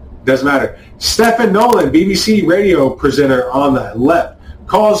matter. Doesn't matter. Stefan Nolan, BBC radio presenter on the left,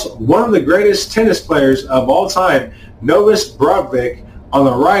 calls one of the greatest tennis players of all time, Novak Djokovic, on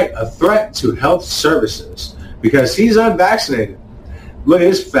the right a threat to health services because he's unvaccinated. Look at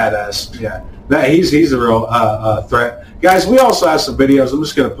his fat ass. Yeah, he's a real threat. Guys, we also have some videos. I'm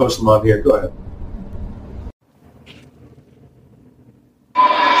just going to post them on here. Go ahead.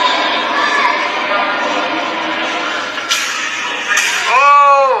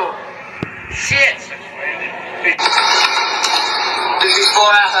 Oh, shit. This is for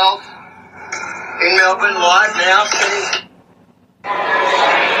our health in Melbourne live now.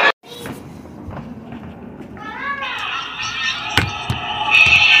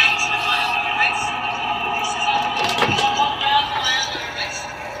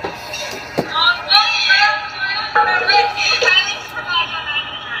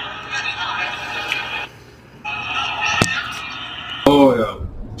 Oh, yeah.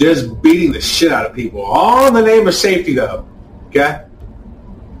 Just beating the shit out of people. All in the name of safety, though. Okay?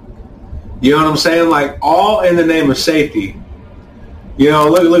 You know what I'm saying? Like, all in the name of safety. You know,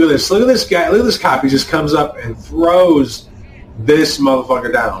 look at this. Look at this guy. Look at this cop. He just comes up and throws this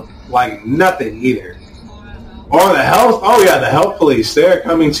motherfucker down. Like nothing either. Or the health. Oh, yeah, the health police. They're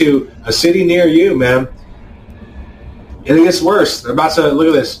coming to a city near you, man. And it gets worse. They're about to, look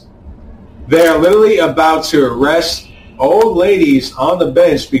at this. They're literally about to arrest old ladies on the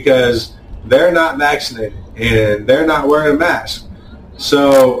bench because they're not vaccinated and they're not wearing a mask.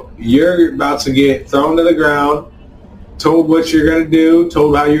 So you're about to get thrown to the ground, told what you're going to do,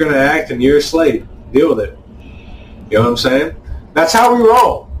 told how you're going to act, and you're a slave. Deal with it. You know what I'm saying? That's how we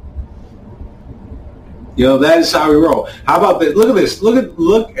roll. You know, that is how we roll. How about this? Look at this.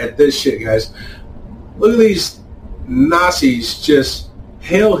 Look at this shit, guys. Look at these Nazis just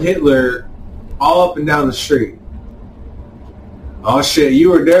hail Hitler all up and down the street. Oh shit,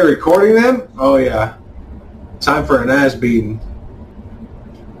 you were there recording them? Oh yeah. Time for an ass beating.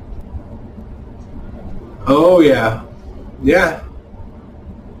 Oh yeah. Yeah.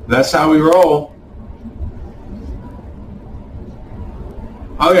 That's how we roll.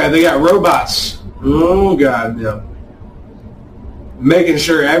 Oh yeah, they got robots. Oh god, yeah. Making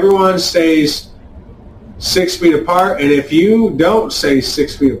sure everyone stays 6 feet apart, and if you don't stay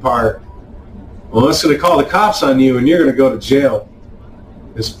 6 feet apart, well, it's going to call the cops on you, and you're going to go to jail.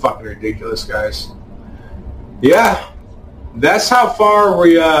 It's fucking ridiculous, guys. Yeah, that's how far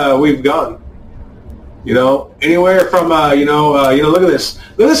we've gone. You know, anywhere from look at this.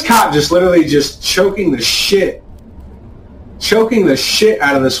 Look at this cop just literally just choking the shit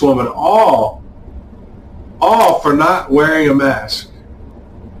out of this woman, all for not wearing a mask.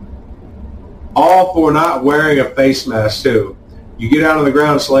 All for not wearing a face mask too. You get out on the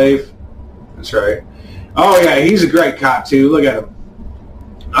ground, slave. That's right. Oh yeah, he's a great cop too. Look at him.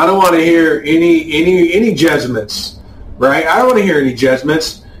 I don't want to hear any judgments. right? I don't want to hear any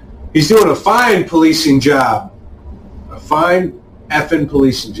judgments. He's doing a fine policing job. A fine effing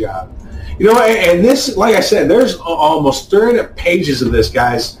policing job. You know, and this, like I said, there's almost 300 pages of this,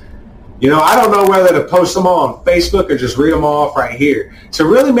 guys. You know, I don't know whether to post them all on Facebook or just read them all off right here to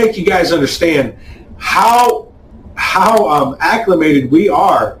really make you guys understand how acclimated we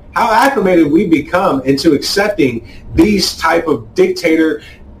are, how acclimated we become into accepting these type of dictator,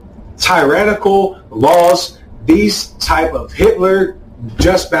 tyrannical laws, these type of Hitler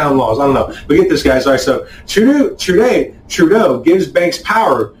just bound laws. I don't know. But get this, guys. All right, so Trudeau gives banks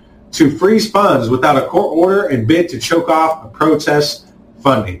power to freeze funds without a court order and bid to choke off a protest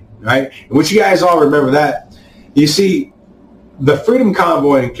funding. Right? And which you guys all remember that. You see, the Freedom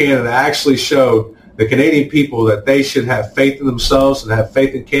Convoy in Canada actually showed the Canadian people that they should have faith in themselves and have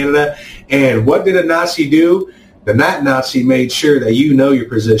faith in Canada. And what did a Nazi do? The Nazi made sure that you know your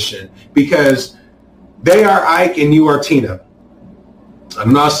position, because they are Ike and you are Tina.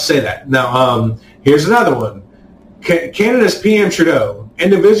 I'm not to say that. Now, here's another one. Canada's PM Trudeau.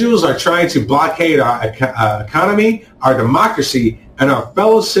 Individuals are trying to blockade our economy, our democracy, and our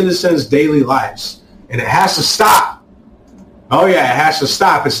fellow citizens' daily lives. And it has to stop. Oh yeah, it has to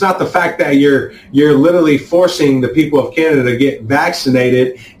stop. It's not the fact that you're literally forcing the people of Canada to get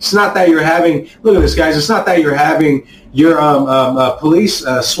vaccinated. It's not that you're having, look at this, guys, it's not that you're having your police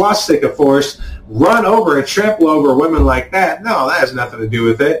swastika force run over and trample over women like that. No, that has nothing to do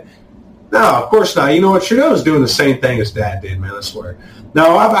with it. No, of course not. You know what? Trudeau's doing the same thing as Dad did, man, I swear.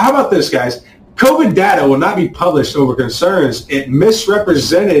 Now, how about this, guys? COVID data will not be published over concerns it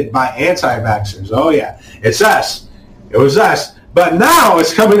misrepresented by anti-vaxxers. Oh, yeah. It's us. It was us. But now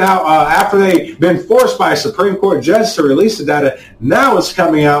it's coming out after they've been forced by a Supreme Court judge to release the data. Now it's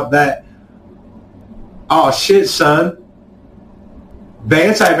coming out that, oh, shit, son. The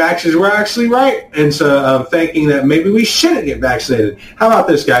anti-vaxxers were actually right. And so thinking that maybe we shouldn't get vaccinated. How about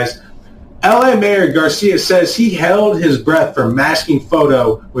this, guys? LA Mayor Garcia says he held his breath for masking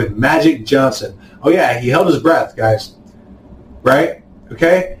photo with Magic Johnson. Oh, yeah, he held his breath, guys. Right?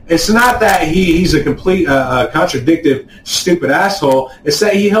 Okay? It's not that he's a complete contradictive, stupid asshole. It's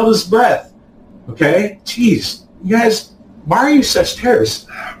that he held his breath. Okay? Jeez. You guys, why are you such terrorists?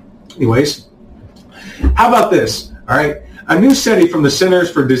 Anyways, how about this? All right? A new study from the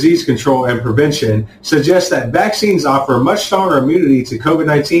Centers for Disease Control and Prevention suggests that vaccines offer much stronger immunity to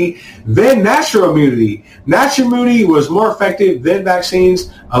COVID-19 than natural immunity. Natural immunity was more effective than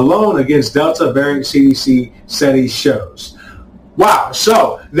vaccines alone against Delta variant, CDC study shows. Wow.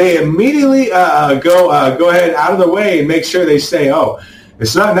 So they immediately go ahead out of the way and make sure they say, oh,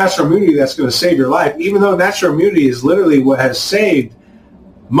 it's not natural immunity that's going to save your life, even though natural immunity is literally what has saved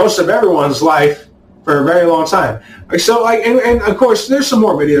most of everyone's life for a very long time. So, and of course, there's some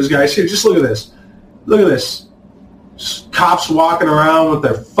more videos, guys. Here, just look at this. Look at this. Cops walking around with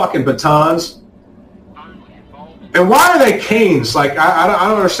their fucking batons. And why are they canes? Like, I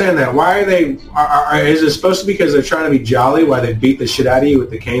don't understand that. Why are they? Is it supposed to be because they're trying to be jolly? Why they beat the shit out of you with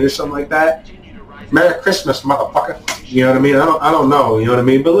the cane or something like that? Merry Christmas, motherfucker. You know what I mean? I don't know. You know what I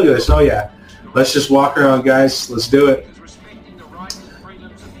mean? But look at this. Oh yeah. Let's just walk around, guys. Let's do it.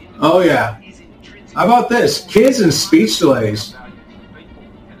 Oh yeah. How about this? Kids and speech delays.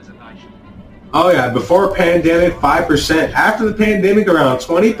 Oh, yeah. Before pandemic, 5%. After the pandemic, around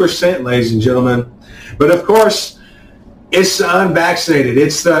 20%, ladies and gentlemen. But, of course, it's the unvaccinated.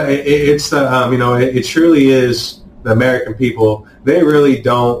 It truly is the American people. They really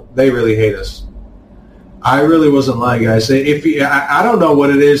hate us. I really wasn't lying, guys. I don't know what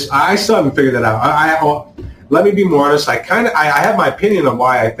it is. I still haven't figured that out. Let me be more honest. I have my opinion on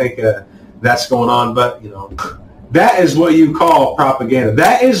why I think that's going on, but that is what you call propaganda.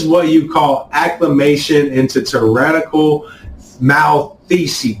 That is what you call acclimation into tyrannical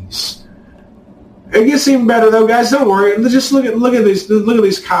malfeasance. It gets even better though, guys. Don't worry. Just look at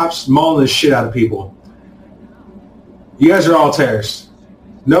these cops mauling the shit out of people. You guys are all terrorists.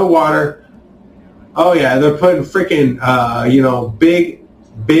 No water. Oh yeah, they're putting freaking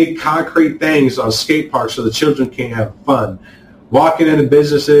big concrete things on skate parks so the children can't have fun. Walking into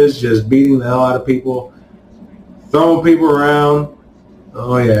businesses, just beating the hell out of people, throwing people around.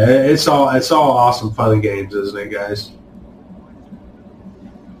 Oh yeah, it's all awesome fun and games, isn't it, guys?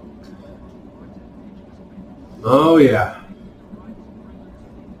 Oh yeah.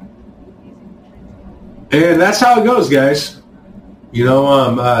 And that's how it goes, guys.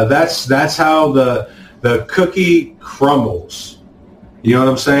 That's how the cookie crumbles. You know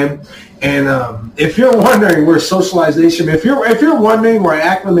what I'm saying? And if you're wondering where socialization, if you're wondering where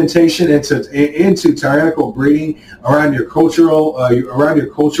acclimatation into tyrannical breeding around your cultural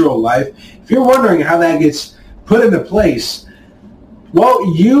life, if you're wondering how that gets put into place.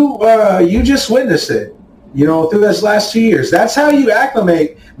 Well, you just witnessed it, through those last 2 years. That's how you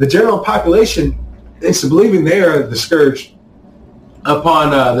acclimate the general population into believing they are the scourge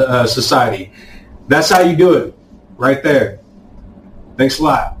upon the society. That's how you do it, right there. Thanks a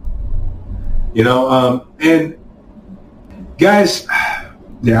lot. And guys,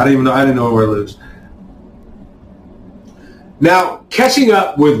 yeah, I didn't know where to lose. Now, catching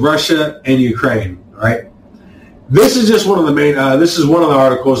up with Russia and Ukraine, right? This is just one of the main. This is one of the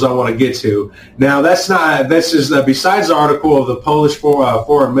articles I want to get to. Now, this is besides the article of the Polish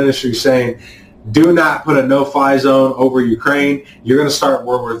Foreign Ministry saying, "Do not put a no-fly zone over Ukraine. You're going to start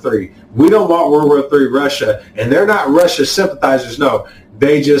World War III." We don't want World War III Russia, and they're not Russia sympathizers. No,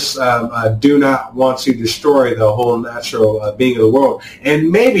 they just do not want to destroy the whole natural being of the world.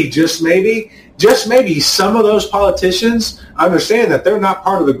 And maybe, just maybe, some of those politicians understand that they're not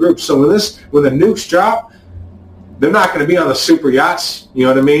part of the group. So when the nukes drop, they're not going to be on the super yachts, you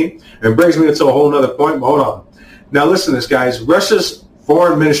know what I mean? It brings me to a whole other point, but hold on. Now listen to this, guys. Russia's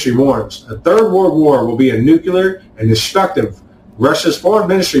foreign ministry warns a third world war will be a nuclear and destructive. Russia's foreign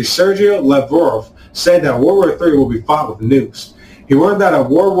ministry, Sergei Lavrov, said that World War III will be fought with nukes. He warned that a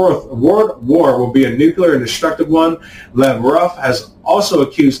world war will be a nuclear and destructive one. Lavrov has also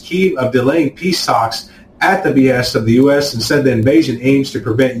accused Kyiv of delaying peace talks at the behest of the U.S. and said the invasion aims to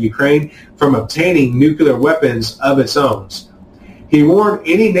prevent Ukraine from obtaining nuclear weapons of its own. He warned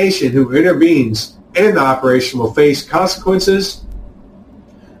any nation who intervenes in the operation will face consequences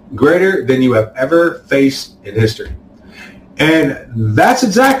greater than you have ever faced in history. And that's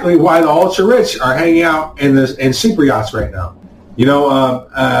exactly why the ultra-rich are hanging out in super yachts right now.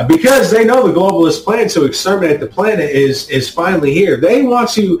 Because they know the globalist plan to exterminate the planet is finally here. They want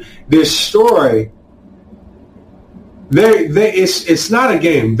to destroy. It's not a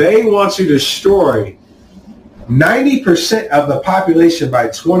game. They want to destroy 90% of the population by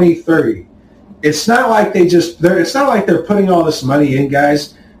 2030. It's not like it's not like they're putting all this money in,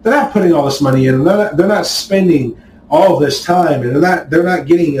 guys. They're not putting all this money in. They're not spending all this time, and they're not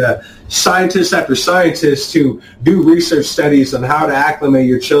getting scientists after scientists to do research studies on how to acclimate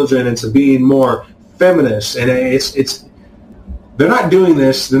your children into being more feminist. And they're not doing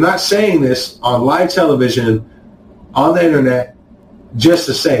this. They're not saying this on live television, on the internet, just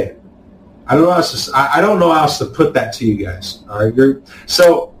to say it. I don't know how else to put that to you guys. All right, group.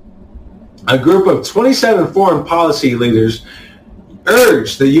 So, a group of 27 foreign policy leaders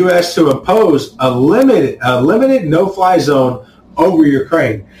urged the U.S. to impose a limited no-fly zone over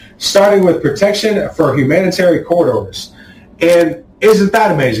Ukraine, starting with protection for humanitarian corridors. And isn't that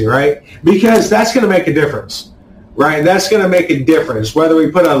amazing, right? Because that's going to make a difference, right? That's going to make a difference whether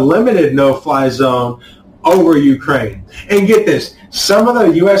we put a limited no-fly zone over Ukraine. And get this, some of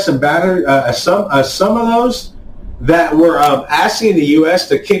the U.S. ambassadors, some of those that were asking the U.S.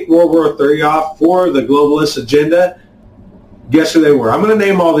 to kick World War III off for the globalist agenda, guess who they were? I'm going to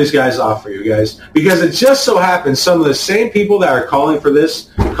name all these guys off for you guys, because it just so happens some of the same people that are calling for this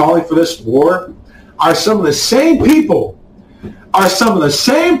war are some of the same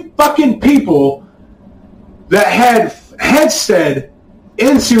fucking people that had headstead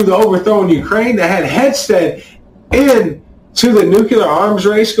into the overthrow in Ukraine, that had headstead into the nuclear arms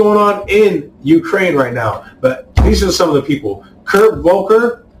race going on in Ukraine right now. But these are some of the people. Kurt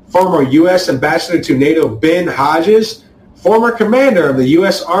Volker, former U.S. ambassador to NATO, Ben Hodges, former commander of the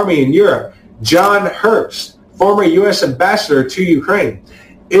U.S. Army in Europe, John Herbst, former U.S. ambassador to Ukraine.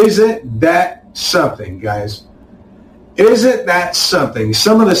 Isn't that something, guys? Isn't that something?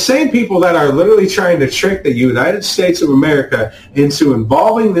 Some of the same people that are literally trying to trick the United States of America into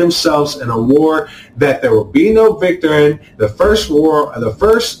involving themselves in a war that there will be no victor in. The first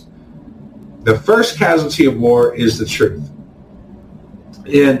casualty of war is the truth.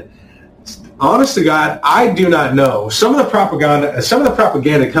 And honest to God, I do not know. Some of the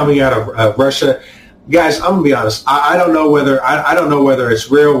propaganda coming out of Russia, guys, I'm gonna be honest. I don't know whether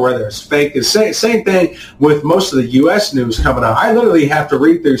it's real, whether it's fake. It's same thing with most of the U.S. news coming out. I literally have to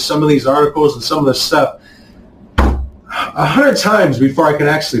read through some of these articles and some of this stuff 100 times before I can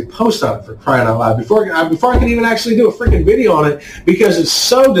actually post on it, for crying out loud. Before I can even actually do a freaking video on it, because it's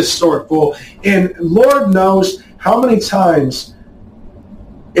so distortful. And Lord knows how many times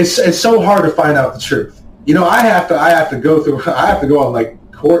it's so hard to find out the truth. I have to go on like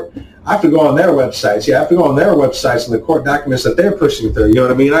court. I have to go on their websites. Yeah, I have to go on their websites and the court documents that they're pushing through. You know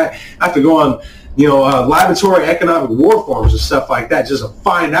what I mean? I have to go on, laboratory economic war forms and stuff like that just to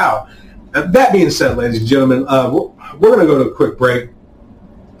find out. That being said, ladies and gentlemen, we're going to go to a quick break.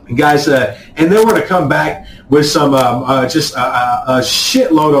 And guys, and then we're going to come back with some just a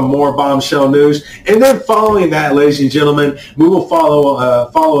shitload of more bombshell news. And then following that, ladies and gentlemen, we will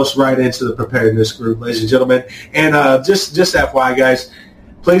follow us right into the preparedness group, ladies and gentlemen. And just FYI, guys,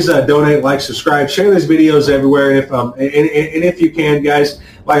 please donate, like, subscribe, share these videos everywhere. And if you can, guys,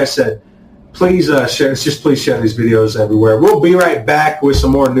 like I said, please share. Please share these videos everywhere. We'll be right back with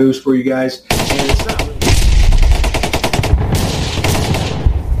some more news for you guys. And it's not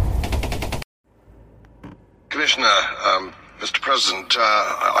Commissioner, Mr. President,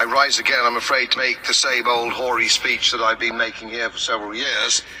 I rise again, I'm afraid, to make the same old hoary speech that I've been making here for several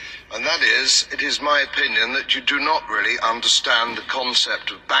years, and that is, it is my opinion that you do not really understand the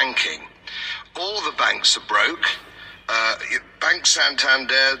concept of banking. All the banks are broke. Bank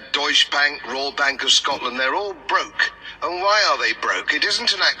Santander, Deutsche Bank, Royal Bank of Scotland, they're all broke. And why are they broke? It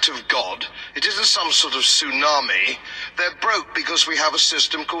isn't an act of God. It isn't some sort of tsunami. They're broke because we have a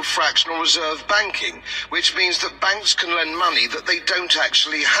system called fractional reserve banking, which means that banks can lend money that they don't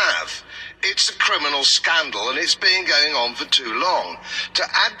actually have. It's a criminal scandal, and it's been going on for too long. To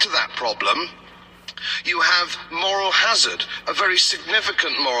add to that problem, you have moral hazard, a very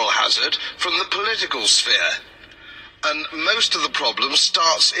significant moral hazard from the political sphere. And most of the problem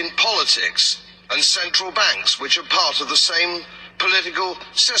starts in politics and central banks, which are part of the same political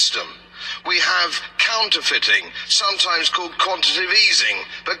system. We have counterfeiting, sometimes called quantitative easing,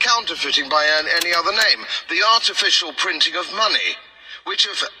 but counterfeiting by any other name. The artificial printing of money, which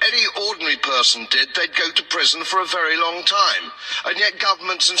if any ordinary person did, they'd go to prison for a very long time. And yet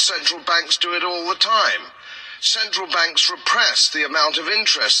governments and central banks do it all the time. Central banks repress the amount of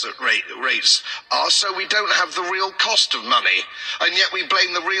interest that rates are, so we don't have the real cost of money. And yet we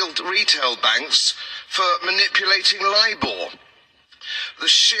blame the real retail banks for manipulating LIBOR. The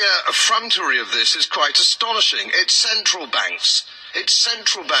sheer effrontery of this is quite astonishing. It's central banks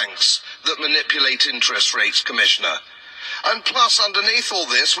that manipulate interest rates, Commissioner. And plus, underneath all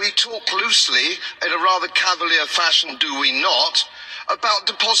this, we talk loosely, in a rather cavalier fashion, do we not, about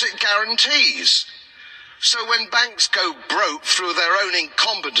deposit guarantees. So when banks go broke through their own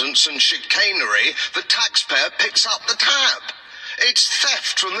incompetence and chicanery, the taxpayer picks up the tab. It's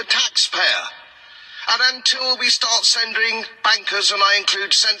theft from the taxpayer. And until we start sending bankers, and I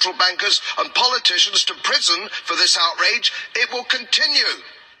include central bankers and politicians, to prison for this outrage, it will continue.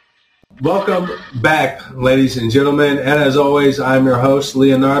 Welcome back, ladies and gentlemen. And as always, I'm your host,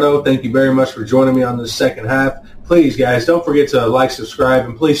 Leonardo. Thank you very much for joining me on this second half. Please, guys, don't forget to like, subscribe,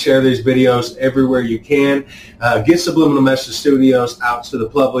 and please share these videos everywhere you can. Get Subliminal Message Studios out to the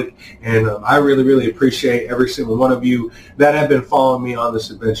public. And I really, really appreciate every single one of you that have been following me on this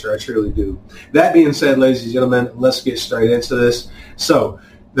adventure. I truly do. That being said, ladies and gentlemen, let's get straight into this. So,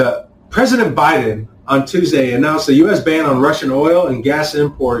 President Biden on Tuesday announced a U.S. ban on Russian oil and gas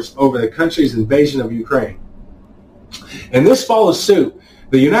imports over the country's invasion of Ukraine. And this follows suit.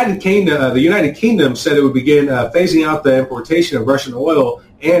 The United Kingdom said it would begin phasing out the importation of Russian oil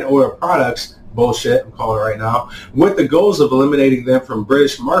and oil products, bullshit, I'm calling it right now, with the goals of eliminating them from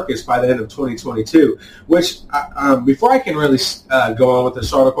British markets by the end of 2022, which, before I can really go on with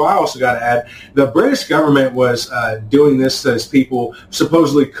this article, I also got to add, the British government was doing this as people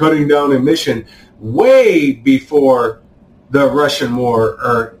supposedly cutting down emission way before the Russian war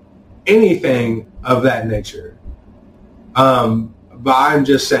or anything of that nature. But I'm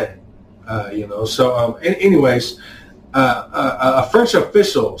just saying, So, anyways, a French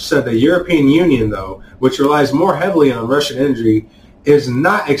official said the European Union, though, which relies more heavily on Russian energy, is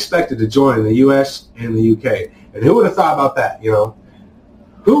not expected to join the U.S. and the U.K. And who would have thought about that?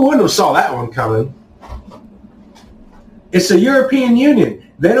 Who wouldn't have saw that one coming? It's the European Union.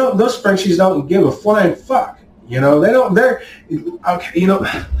 They don't. Those Frenchies don't give a flying fuck. They don't. They're okay.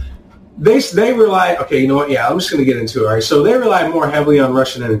 They rely, okay, you know what, yeah, I'm just going to get into it, all right? So they rely more heavily on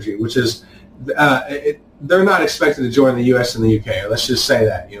Russian energy, which is, they're not expected to join the U.S. and the U.K. Let's just say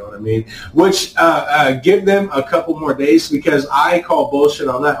that, you know what I mean? Which, give them a couple more days, because I call bullshit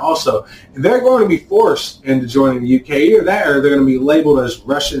on that also. They're going to be forced into joining the U.K. Either that or they're going to be labeled as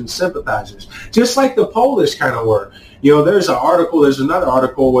Russian sympathizers, just like the Polish kind of were. There's another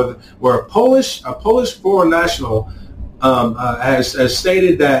article where a Polish foreign national has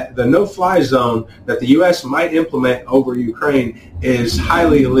stated that the no-fly zone that the U.S. might implement over Ukraine is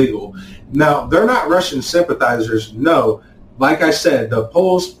highly illegal. Now, they're not Russian sympathizers, no. Like I said, the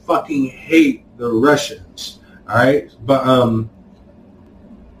Poles fucking hate the Russians, all right? But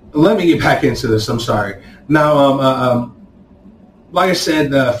let me get back into this. I'm sorry. Now, like I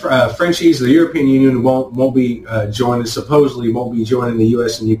said, the Frenchies, the European Union won't be joining, supposedly won't be joining the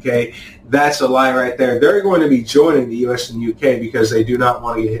U.S. and U.K. That's a lie right there. They're going to be joining the U.S. and U.K. because they do not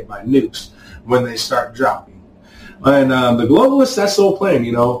want to get hit by nukes when they start dropping. And the globalists, that's the whole plan,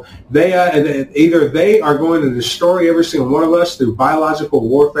 you know. Either they are going to destroy every single one of us through biological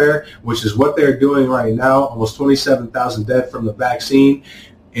warfare, which is what they're doing right now, almost 27,000 dead from the vaccine.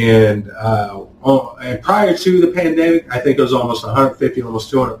 And prior to the pandemic, I think it was almost 150, almost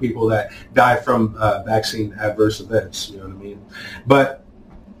 200 people that died from vaccine adverse events, you know what I mean? But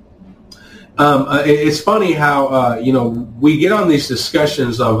it's funny how, we get on these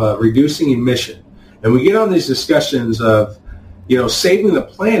discussions of reducing emission. And we get on these discussions of, saving the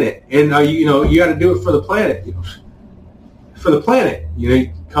planet, and you got to do it for the planet. For the planet,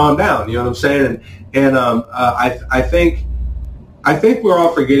 calm down. You know what I'm saying? And I think we're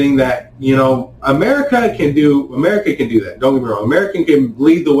all forgetting that America can do that. Don't get me wrong. America can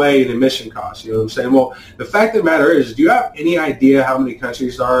lead the way in emission costs. You know what I'm saying? Well, the fact of the matter is, do you have any idea how many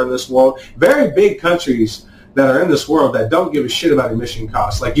countries there are in this world? Very big countries that are in this world that don't give a shit about emission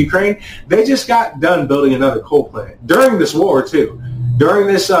costs. Like Ukraine, they just got done building another coal plant during this war too. During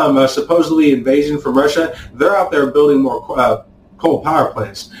this supposedly invasion from Russia, they're out there building more coal power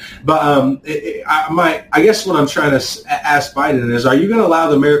plants. But I guess what I'm trying to ask Biden is, are you going to allow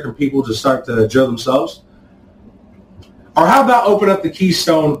the American people to start to drill themselves? Or how about open up the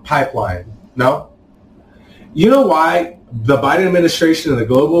Keystone pipeline? No? You know why the Biden administration and the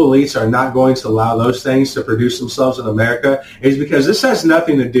global elites are not going to allow those things to produce themselves in America? Is because this has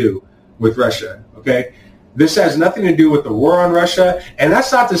nothing to do with Russia, okay? This has nothing to do with the war on Russia. And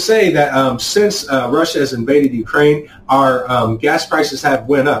that's not to say that since Russia has invaded Ukraine, our gas prices have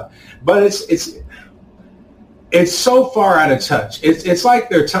went up. But it's so far out of touch. It's like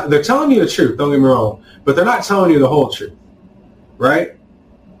they're telling you the truth, don't get me wrong, but they're not telling you the whole truth, right?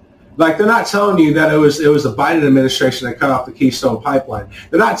 Like, they're not telling you that it was the Biden administration that cut off the Keystone pipeline.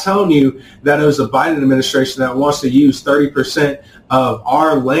 They're not telling you that it was the Biden administration that wants to use 30% of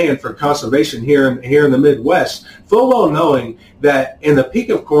our land for conservation here in the Midwest, full well knowing that in the peak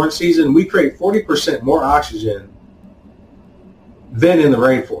of corn season, we create 40% more oxygen than in the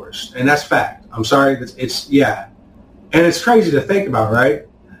rainforest. And that's fact. I'm sorry. Yeah. And it's crazy to think about, right?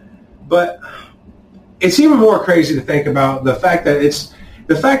 But it's even more crazy to think about the fact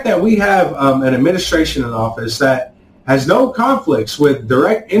that we have an administration in office that has no conflicts with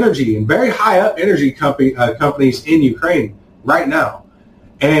direct energy and very high up energy companies in Ukraine right now.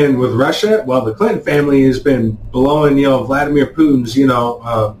 And with Russia, well, the Clinton family has been blowing, Vladimir Putin's,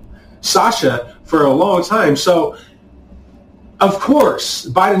 Sasha for a long time. So, of course,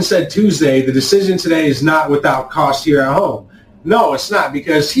 Biden said Tuesday, the decision today is not without cost here at home. No, it's not,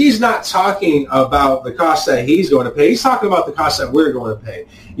 because he's not talking about the cost that he's going to pay. He's talking about the cost that we're going to pay.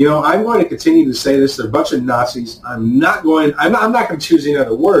 I'm going to continue to say this. They're a bunch of Nazis. I'm not going to choose any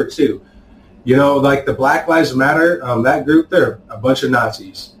other word, too. Like the Black Lives Matter, that group, they're a bunch of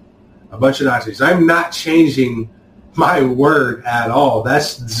Nazis. A bunch of Nazis. I'm not changing my word at all.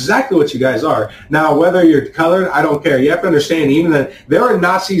 That's exactly what you guys are. Now, whether you're colored, I don't care. You have to understand, even that there were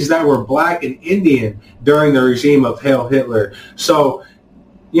Nazis that were black and Indian during the regime of Hail Hitler. So,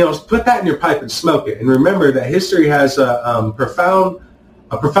 put that in your pipe and smoke it. And remember that history has a profound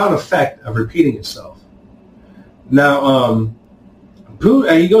effect of repeating itself. Now,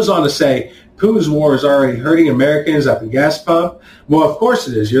 he goes on to say, Putin's war is already hurting Americans at the gas pump. Well, of course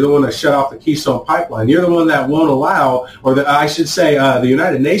it is. You're the one that shut off the Keystone pipeline. You're the one that won't allow, I should say, the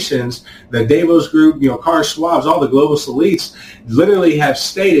United Nations, the Davos Group, Klaus Schwab's, all the global elites literally have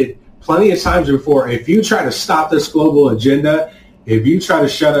stated plenty of times before, if you try to stop this global agenda, if you try to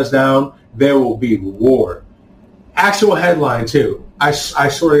shut us down, there will be war. Actual headline, too. I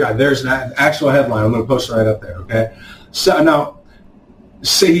swear to God, there's an actual headline. I'm going to post it right up there, okay? So now,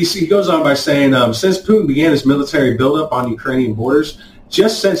 he goes on by saying, since Putin began his military buildup on Ukrainian borders,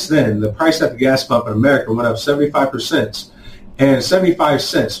 just since then, the price at the gas pump in America went up 75 cents. And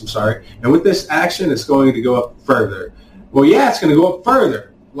with this action, it's going to go up further. Well, yeah, it's going to go up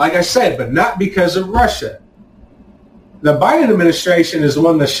further, like I said, but not because of Russia. The Biden administration is the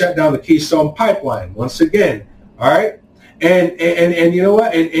one that shut down the Keystone pipeline, once again, all right? And you know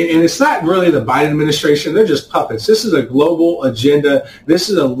what? And it's not really the Biden administration. They're just puppets. This is a global agenda. This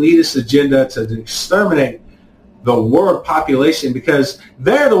is an elitist agenda to exterminate the world population, because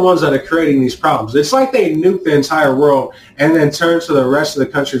they're the ones that are creating these problems. It's like they nuke the entire world and then turn to the rest of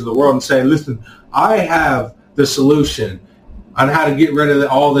the countries of the world and say, listen, I have the solution on how to get rid of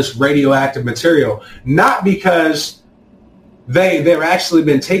all this radioactive material. Not because they've actually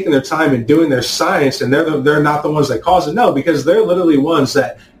been taking their time and doing their science, and they're not the ones that cause it. No, because they're literally ones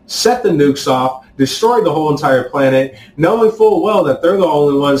that set the nukes off, destroyed the whole entire planet, knowing full well that they're the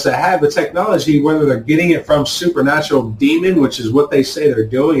only ones that have the technology, whether they're getting it from supernatural demon, which is what they say they're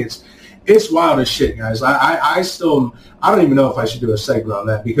doing. It's wild as shit, guys. I don't even know if I should do a segment on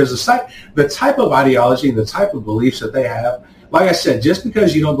that, because the type of ideology and the type of beliefs that they have, like I said, just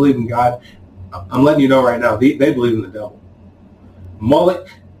because you don't believe in God, I'm letting you know right now, they believe in the devil. Moloch,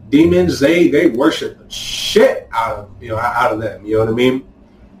 demons, they worship the shit out of them. You know what I mean?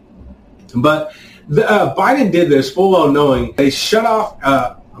 But Biden did this full well knowing they shut off.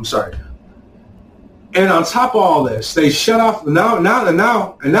 And on top of all this, they shut off now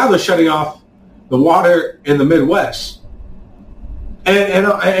they're shutting off the water in the Midwest.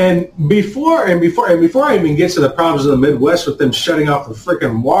 And before I even get to the problems in the Midwest with them shutting off the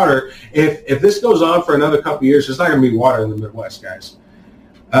freaking water, if this goes on for another couple of years, there's not going to be water in the Midwest, guys.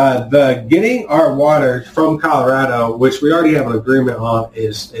 The getting our water from Colorado, which we already have an agreement on,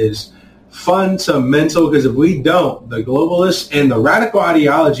 is fundamental, because if we don't, the globalists and the radical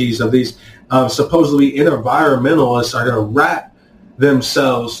ideologies of these supposedly environmentalists are going to wrap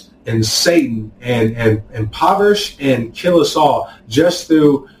themselves in Satan and impoverish and kill us all just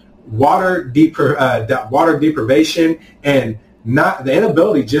through water deprivation and not the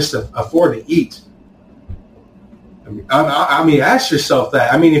inability just to afford to eat. I mean, ask yourself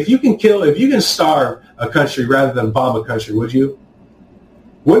that. I mean, if you can starve a country rather than bomb a country, would you?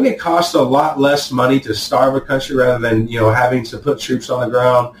 Wouldn't it cost a lot less money to starve a country rather than, having to put troops on the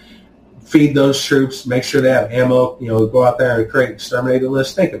ground, feed those troops, make sure they have ammo, go out there and create an exterminator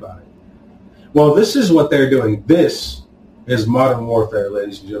list? Think about it. Well, this is what they're doing. This is modern warfare,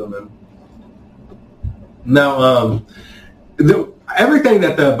 ladies and gentlemen. Now, everything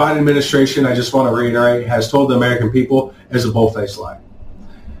that the Biden administration, I just want to reiterate, has told the American people is a bull-faced lie.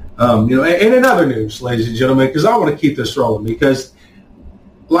 And in other news, ladies and gentlemen, because I want to keep this rolling, because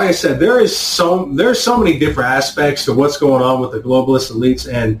like I said, there's so many different aspects to what's going on with the globalist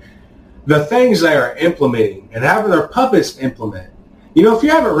elites and the things they are implementing and having their puppets implement. If you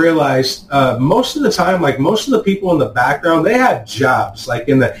haven't realized, most of the time, like most of the people in the background, they have jobs, like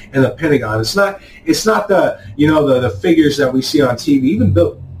in the Pentagon. It's not the the figures that we see on TV.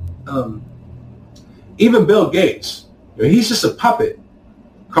 Even Bill Gates, he's just a puppet.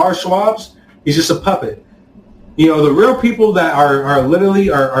 Carl Schwab's, he's just a puppet. The real people that are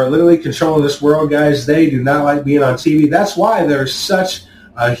literally controlling this world, guys, they do not like being on TV. That's why there's such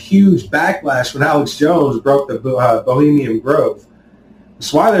a huge backlash when Alex Jones broke the Bohemian Grove.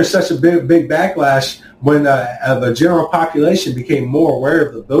 That's why there's such a big backlash when the general population became more aware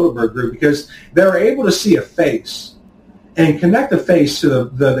of the Bilderberg Group, because they were able to see a face and connect the face to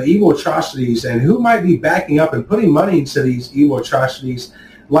the evil atrocities and who might be backing up and putting money into these evil atrocities,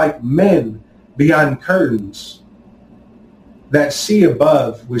 like men behind curtains that see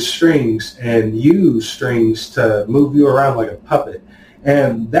above with strings and use strings to move you around like a puppet.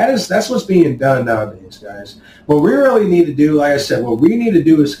 And that's what's being done nowadays, guys. What we really need to do, like I said, what we need to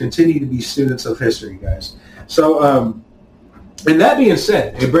do is continue to be students of history, guys. So, and that being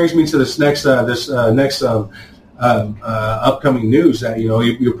said, it brings me to this next upcoming news that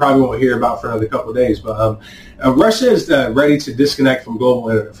you probably won't hear about for another couple of days. But Russia is ready to disconnect from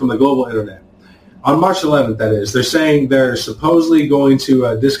the global internet. On March 11th, that is. They're saying they're supposedly going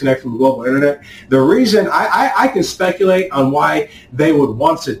to disconnect from the global internet. The reason, I can speculate on why they would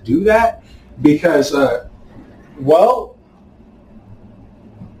want to do that, because,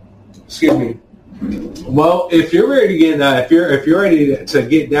 excuse me. Well, if you're ready to get, if you're ready to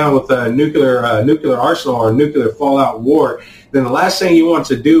get down with a nuclear arsenal or a nuclear fallout war, then the last thing you want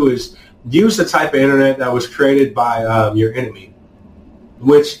to do is use the type of internet that was created by your enemy,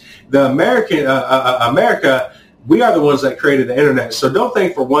 which the America, we are the ones that created the internet. So don't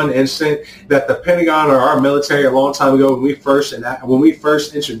think for one instant that the Pentagon or our military a long time ago, when we first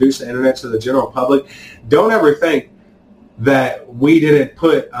introduced the internet to the general public, don't ever think that we didn't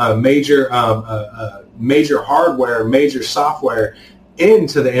put major hardware, major software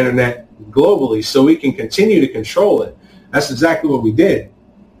into the internet globally so we can continue to control it. That's exactly what we did.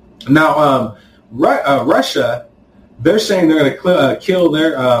 Now, Russia, they're saying they're going to kill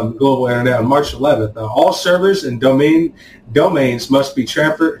their global internet on March 11th. All servers and domains must be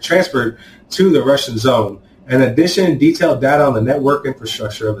transferred to the Russian zone. In addition, detailed data on the network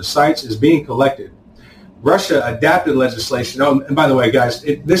infrastructure of the sites is being collected. Russia adapted legislation. Oh, and by the way, guys,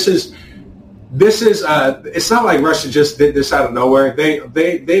 it's not like Russia just did this out of nowhere.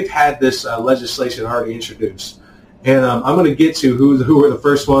 They've had this legislation already introduced. And I'm going to get to who were the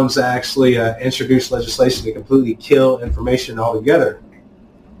first ones to actually introduce legislation to completely kill information altogether.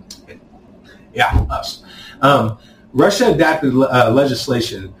 Yeah, us. Russia adapted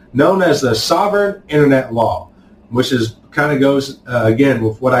legislation known as the Sovereign Internet Law, which is kind of goes, again,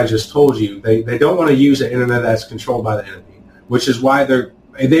 with what I just told you. They don't want to use an internet that's controlled by the enemy, which is why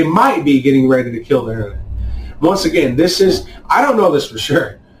they might be getting ready to kill the internet. Once again, I don't know this for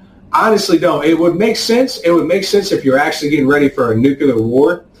sure. Honestly don't. It would make sense. It would make sense if you're actually getting ready for a nuclear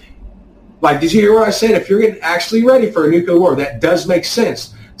war. Like, did you hear what I said? If you're getting actually ready for a nuclear war, that does make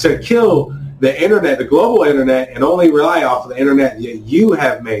sense to kill the internet, the global internet, and only rely off of the internet that you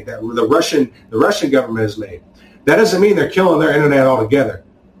have made, that the Russian government has made. That doesn't mean they're killing their internet altogether.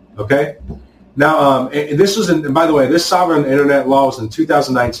 Okay? Now, by the way, this sovereign internet law was in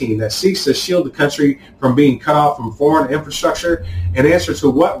 2019 that seeks to shield the country from being cut off from foreign infrastructure in answer to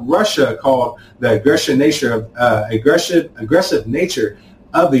what Russia called the aggressive nature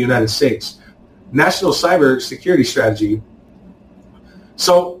of the United States. National Cyber Security Strategy.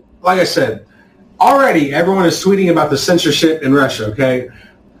 So, like I said, already everyone is tweeting about the censorship in Russia, okay?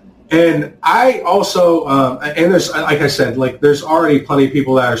 And I also, and there's, like I said, like there's already plenty of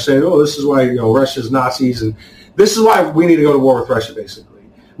people that are saying, oh, this is why, Russia's Nazis, and this is why we need to go to war with Russia, basically,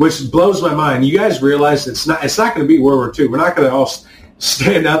 which blows my mind. You guys realize it's not going to be World War II. We're not going to all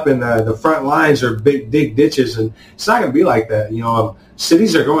stand up in the front lines or dig ditches, and it's not going to be like that.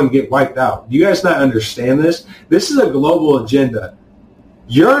 Cities are going to get wiped out. Do you guys not understand this? This is a global agenda.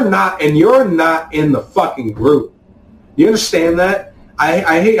 You're not in the fucking group. You understand that?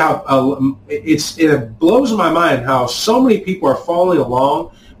 I hate how it blows my mind how so many people are following along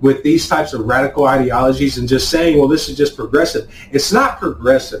with these types of radical ideologies and just saying, well, this is just progressive. It's not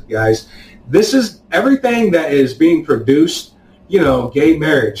progressive, guys. This is everything that is being produced, gay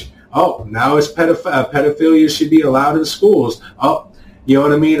marriage. Oh, now it's pedophilia should be allowed in schools. Oh, you know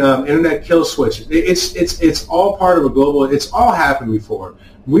what I mean? Internet kill switch. It's all part of a global, it's all happened before.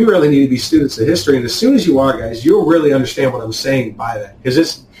 We really need to be students of history, and as soon as you are, guys, you'll really understand what I'm saying by that. Because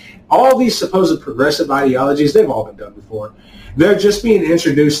it's all these supposed progressive ideologies, they've all been done before. They're just being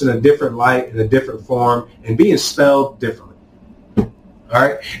introduced in a different light, in a different form, and being spelled differently. All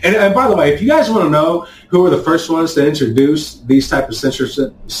right? And by the way, if you guys want to know who were the first ones to introduce these type of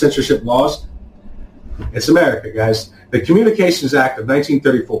censorship laws, it's America, guys. The Communications Act of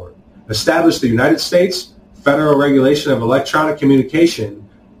 1934 established the United States Federal Regulation of Electronic Communication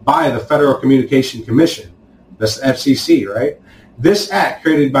by the Federal Communication Commission. That's the FCC, right? This act,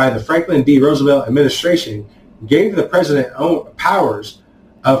 created by the Franklin D. Roosevelt administration, gave the president powers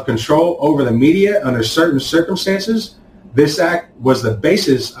of control over the media under certain circumstances. This act was the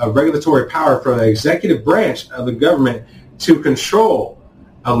basis of regulatory power for the executive branch of the government to control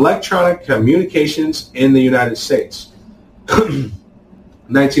electronic communications in the United States.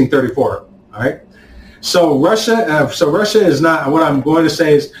 1934, all right? So Russia is not. What I'm going to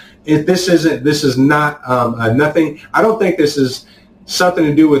say is, this is not nothing. I don't think this is something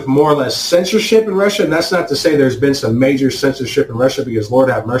to do with more or less censorship in Russia, and that's not to say there's been some major censorship in Russia, because Lord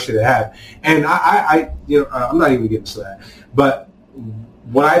have mercy, they have. And I'm not even getting to that. But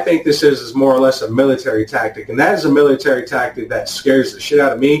what I think this is more or less a military tactic, and that is a military tactic that scares the shit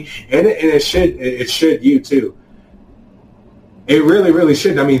out of me, and it should you too. It really, really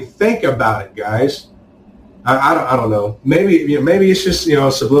should. I mean, think about it, guys. I don't know. Maybe it's just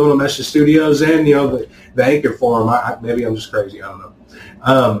Subliminal Message Studios and the Anchor Forum. Maybe I'm just crazy. I don't know.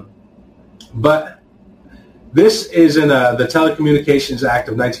 But this is in the Telecommunications Act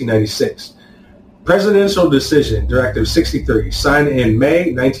of 1996. Presidential Decision Directive 63, signed in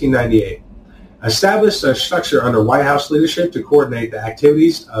May 1998, established a structure under White House leadership to coordinate the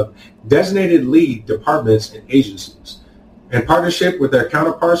activities of designated lead departments and agencies, in partnership with their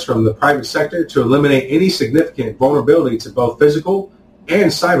counterparts from the private sector, to eliminate any significant vulnerability to both physical and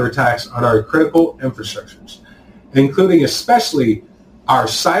cyber attacks on our critical infrastructures, including especially our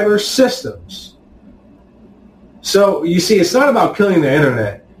cyber systems. So you see, it's not about killing the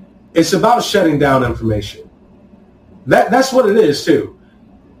internet. It's about shutting down information. That's what it is too.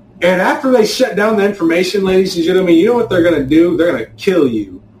 And after they shut down the information, ladies and gentlemen, you know what they're going to do? They're going to kill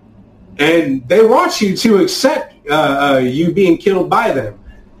you. And they want you to accept you being killed by them.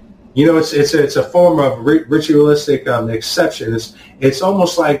 It's a form of ritualistic exception. It's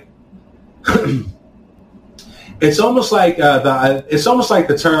almost like it's almost like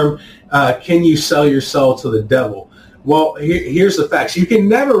the term can you sell your soul to the devil? Well, here's the facts. You can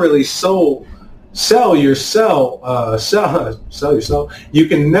never really sell your soul. You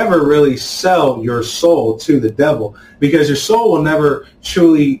can never really sell your soul to the devil, because your soul will never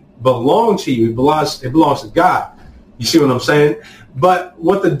truly belong to you. It belongs to God. You see what I'm saying? But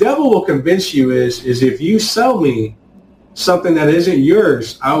what the devil will convince you is if you sell me something that isn't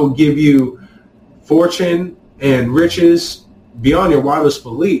yours, I will give you fortune and riches beyond your wildest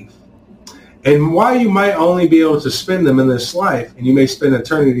belief. And while you might only be able to spend them in this life, and you may spend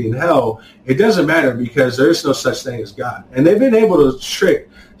eternity in hell, it doesn't matter because there is no such thing as God. And they've been able to trick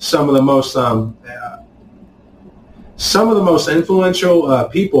some of the most influential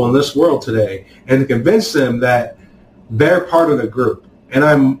people in this world today, and to convince them that they're part of the group. And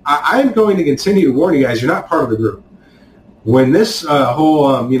I'm going to continue to warn you guys, you're not part of the group. When this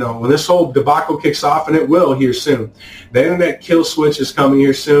when this whole debacle kicks off, and it will here soon, the internet kill switch is coming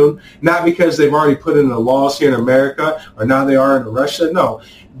here soon. Not because they've already put in the laws here in America, or now they are in Russia. No,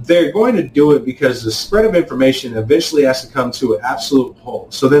 they're going to do it because the spread of information eventually has to come to an absolute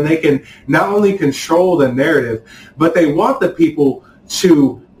halt. So then they can not only control the narrative, but they want the people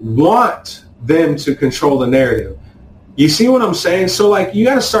to want them to control the narrative. You see what I'm saying? So like, you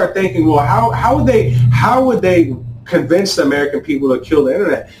got to start thinking, well, how would they convince the American people to kill the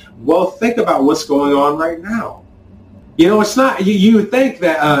internet? Well, think about what's going on right now. It's not, you think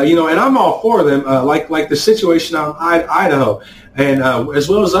that, and I'm all for them, like the situation out in Idaho, and as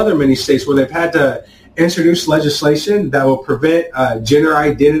well as other many states where they've had to introduce legislation that will prevent gender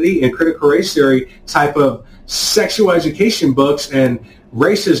identity and critical race theory type of sexual education books and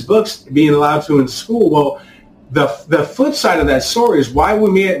racist books being allowed to in school. Well, the flip side of that story is while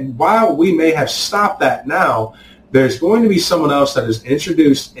we may have stopped that now, there's going to be someone else that is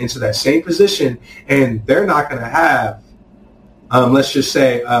introduced into that same position, and they're not going to have, let's just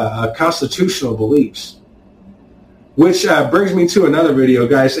say, constitutional beliefs. Which brings me to another video,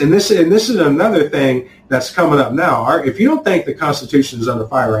 guys, and this is another thing that's coming up now. If you don't think the Constitution is under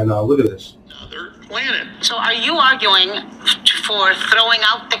fire right now, look at this. Planet. So are you arguing for throwing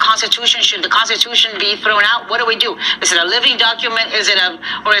out the Constitution? Should the Constitution be thrown out? What do we do? Is it a living document?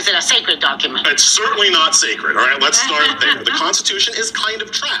 Or is it a sacred document? It's certainly not sacred. All right, let's start there. The Constitution is kind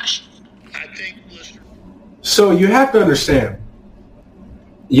of trash. I think. So you have to understand.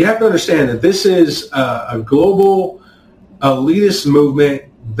 You have to understand that this is a global elitist movement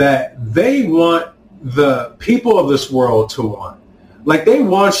that they want the people of this world to want. Like, they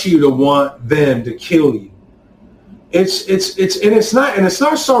want you to want them to kill you. It's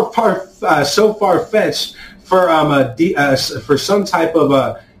not so far-fetched for some type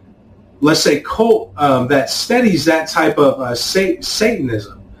of let's say cult that studies that type of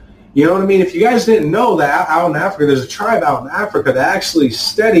Satanism. You know what I mean? If you guys didn't know that out in Africa, there's a tribe out in Africa that actually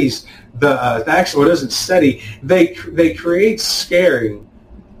studies doesn't study. They create scaring.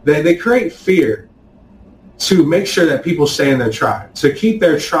 They create fear to make sure that people stay in their tribe, to keep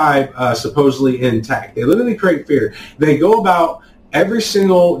their tribe supposedly intact. They literally create fear. They go about every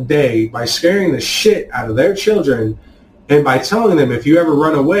single day by scaring the shit out of their children, and by telling them, if you ever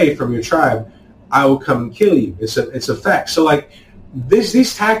run away from your tribe, I will come and kill you. It's a fact. So like,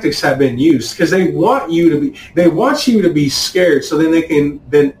 these tactics have been used because they want you to be scared, so then they can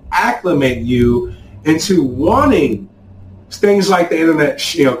then acclimate you into wanting things like the internet,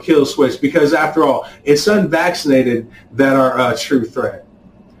 kill switch, because after all, it's unvaccinated that are a true threat.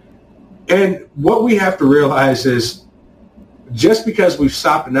 And what we have to realize is, just because we've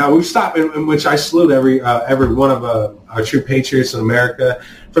stopped in which I salute every one of our true patriots in America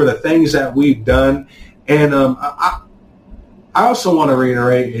for the things that we've done. And I also want to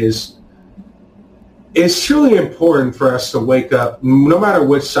reiterate is, it's truly important for us to wake up, no matter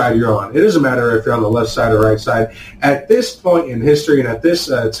which side you're on. It doesn't matter if you're on the left side or right side. At this point in history and at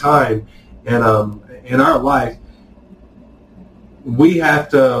this time in our life, we have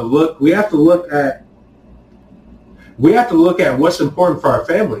to look at what's important for our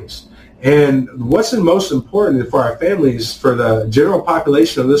families. And what's most important for our families, for the general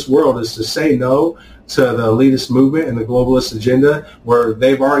population of this world, is to say no to the elitist movement and the globalist agenda, where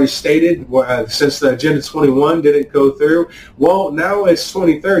they've already stated, since the Agenda 21 didn't go through, well, now it's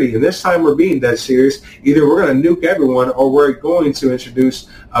 2030, and this time we're being dead serious. Either we're going to nuke everyone, or we're going to introduce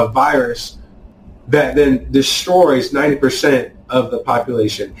a virus that then destroys 90% of the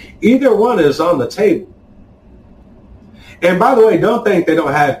population. Either one is on the table. And by the way, don't think they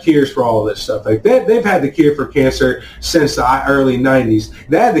don't have cures for all of this stuff. Like, they've had the cure for cancer since the early 90s.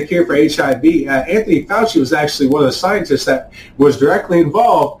 They had the cure for HIV. Anthony Fauci was actually one of the scientists that was directly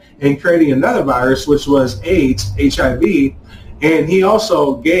involved in creating another virus, which was AIDS, HIV. And he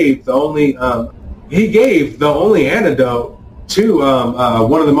also gave the only antidote to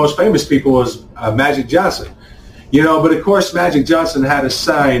one of the most famous people, was Magic Johnson. But of course, Magic Johnson had to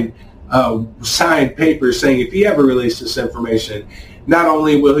sign signed papers saying if he ever released this information, not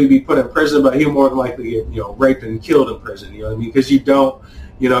only will he be put in prison, but he'll more than likely get, raped and killed in prison. You know what I mean? Because you don't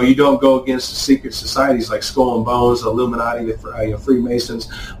go against the secret societies like Skull and Bones, Illuminati, the Freemasons,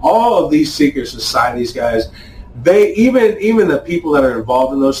 all of these secret societies, guys. They even the people that are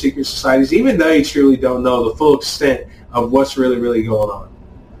involved in those secret societies, even they truly don't know the full extent of what's really going on.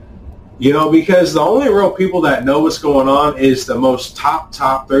 Because the only real people that know what's going on is the most top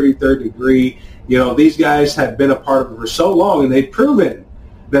 33rd degree. These guys have been a part of it for so long, and they've proven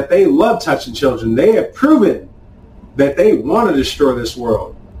that they love touching children. They have proven that they want to destroy this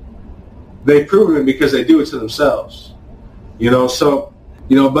world. They've proven it because they do it to themselves.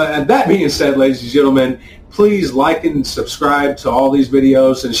 But that being said, ladies and gentlemen, please like and subscribe to all these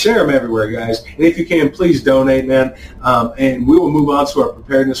videos and share them everywhere, guys. And if you can, please donate, man. And we will move on to our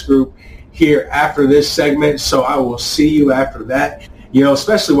preparedness group here after this segment. So I will see you after that.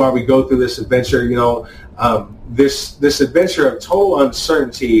 Especially while we go through this adventure, this adventure of total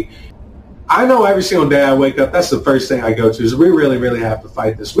uncertainty. I know every single day I wake up, that's the first thing I go to is we really have to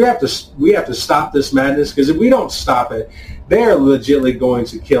fight this. We have to stop this madness, because if we don't stop it, they are legitimately going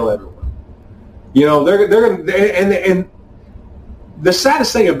to kill everyone. They're going to, and the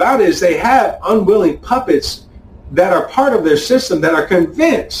saddest thing about it is they have unwilling puppets that are part of their system that are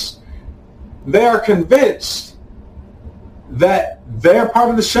convinced. They are convinced that they're part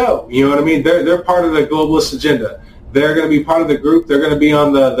of the show. You know what I mean? They're part of the globalist agenda. They're going to be part of the group. They're going to be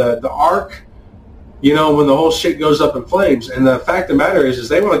on the ark, when the whole shit goes up in flames. And the fact of the matter is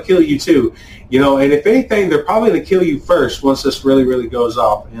they want to kill you too. And if anything, they're probably going to kill you first once this really goes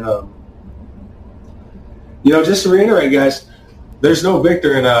off. And, just to reiterate, guys, there's no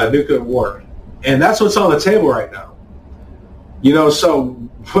victor in nuclear war. And that's what's on the table right now. So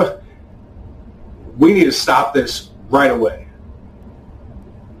we need to stop this right away.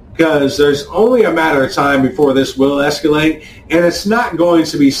 Because there's only a matter of time before this will escalate, and it's not going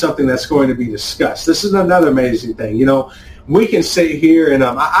to be something that's going to be discussed. This is another amazing thing. We can sit here and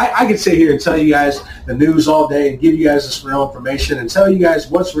I can sit here and tell you guys the news all day and give you guys this real information and tell you guys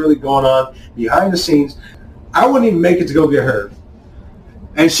what's really going on behind the scenes. I wouldn't even make it to go get her,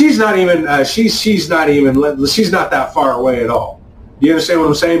 and she's not she's not that far away at all. You understand what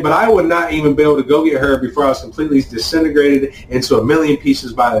I'm saying? But I would not even be able to go get her before I was completely disintegrated into a million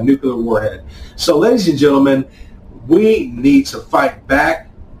pieces by a nuclear warhead. So, ladies and gentlemen, we need to fight back,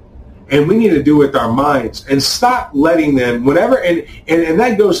 and we need to do it with our minds and stop letting them, whenever, and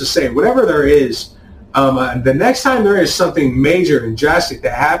that goes to say, whenever there is, the next time there is something major and drastic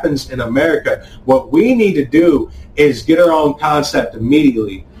that happens in America, what we need to do is get our own concept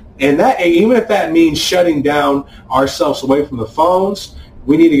immediately. And that, even if that means shutting down ourselves away from the phones,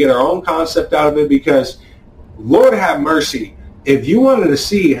 we need to get our own concept out of it, because, Lord have mercy, if you wanted to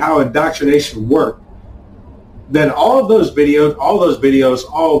see how indoctrination worked, then all of those videos,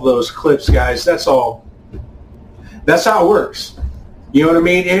 all of those clips, guys, that's how it works. You know what I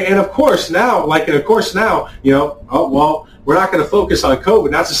mean? And of course now, we're not going to focus on COVID.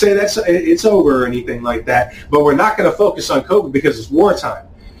 Not to say it's over or anything like that, but we're not going to focus on COVID because it's wartime.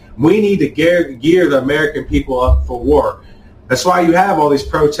 We need to gear the American people up for war. That's why you have all these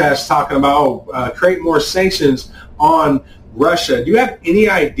protests talking about, create more sanctions on Russia. Do you have any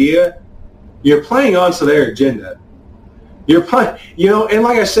idea? You're playing onto their agenda. You're playing, and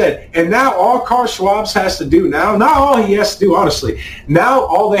like I said, and now all Carl Schwab has to do now, not all he has to do, honestly. Now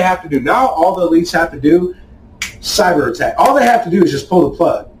all they have to do, now all the elites have to do, cyber attack. All they have to do is just pull the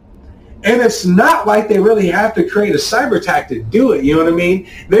plug. And it's not like they really have to create a cyber attack to do it. You know what I mean?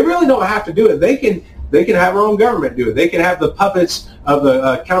 They really don't have to do it. They can have their own government do it. They can have the puppets of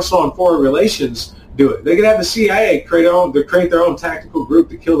the Council on Foreign Relations do it. They can have the CIA create their own tactical group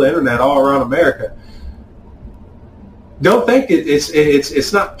to kill the internet all around America. Don't think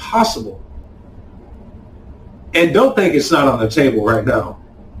it's not possible, and don't think it's not on the table right now.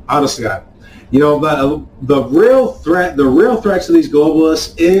 Honestly, God. The real threat to these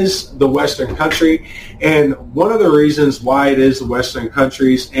globalists is the Western country. And one of the reasons why it is the Western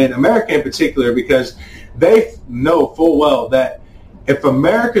countries, and America in particular, because they know full well that if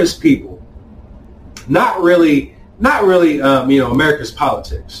America's people, not really, America's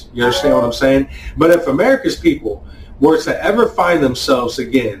politics, you understand what I'm saying? But if America's people were to ever find themselves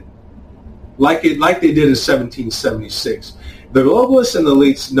again, like they did in 1776, the globalists and the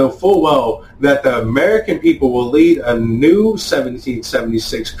elites know full well that the American people will lead a new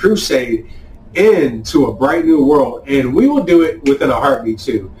 1776 crusade into a bright new world, and we will do it within a heartbeat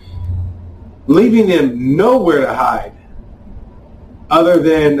too, leaving them nowhere to hide other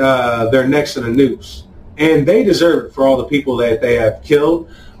than their necks in a noose. And they deserve it for all the people that they have killed,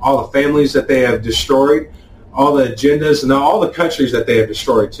 all the families that they have destroyed, all the agendas, and all the countries that they have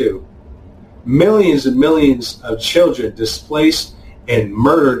destroyed too. Millions and millions of children displaced and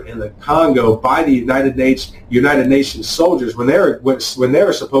murdered in the Congo by the United Nations soldiers when they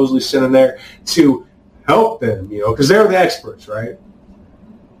were supposedly sent in there to help them, because they're the experts, right?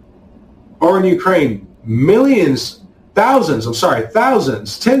 Or in Ukraine, thousands,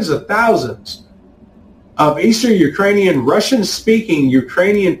 tens of thousands of Eastern Ukrainian, Russian-speaking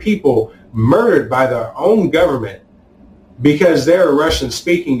Ukrainian people murdered by their own government because they're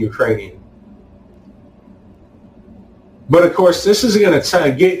Russian-speaking Ukrainian. But of course, this isn't going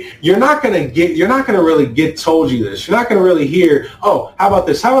to you're not going to really get told you this. You're not going to really hear, oh, how about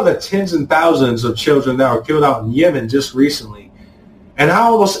this? How about the tens and thousands of children that were killed out in Yemen just recently? And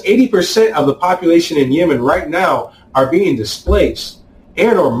how almost 80% of the population in Yemen right now are being displaced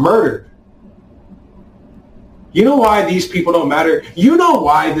and or murdered. You know why these people don't matter? You know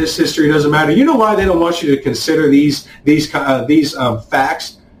why this history doesn't matter? You know why they don't want you to consider these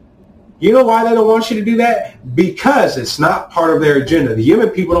facts? You know why they don't want you to do that? Because it's not part of their agenda. The Yemen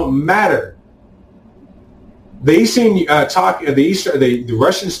people don't matter. The the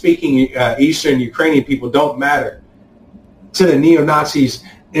Russian-speaking Eastern Ukrainian people don't matter to the neo-Nazis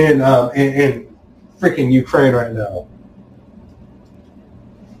in freaking Ukraine right now.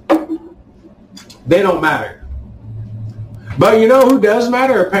 They don't matter. But you know who does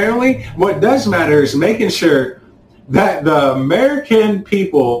matter, apparently? What does matter is making sure that the American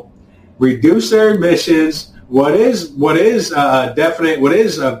people reduce their emissions. What is definite, what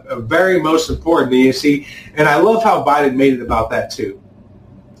is very most important, you see, and I love how Biden made it about that too.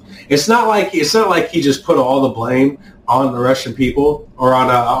 It's not like he just put all the blame on the Russian people or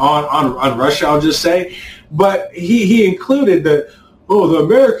on Russia, I'll just say, but he included the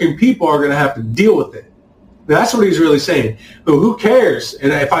American people are going to have to deal with it. That's what he's really saying. Who cares?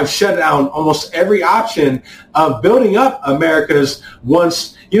 And if I've shut down almost every option of building up America's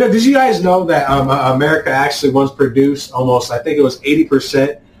once, did you guys know that America actually once produced almost, I think it was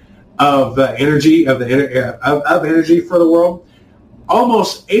 80% of the energy of energy for the world?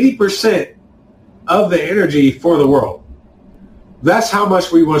 Almost 80% of the energy for the world. That's how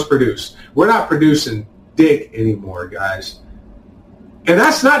much we once produced. We're not producing dick anymore, guys. And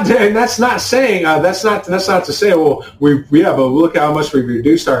that's not saying that's not to say, well, but look how much we've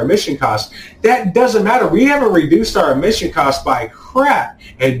reduced our emission costs. That doesn't matter. We haven't reduced our emission costs by crap.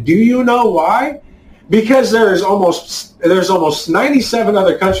 And do you know why? Because there's almost 97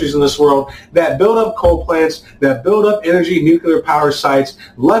 other countries in this world that build up coal plants, that build up energy, nuclear power sites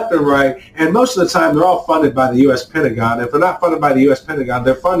left and right, and most of the time they're all funded by the U.S. Pentagon. If they're not funded by the U.S. Pentagon,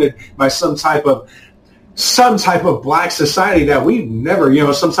 they're funded by some type of black society that we've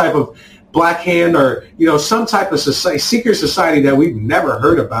never, some type of black hand or, some type of secret society that we've never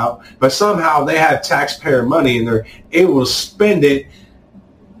heard about, but somehow they have taxpayer money and they're able to spend it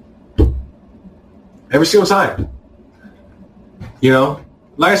every single time.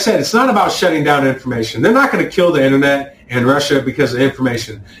 Like I said, it's not about shutting down information. They're not going to kill the internet in Russia because of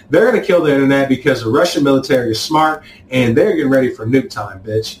information. They're going to kill the internet because the Russian military is smart and they're getting ready for nuke time,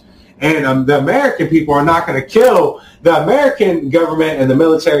 bitch. And the American people are not going to kill, the American government and the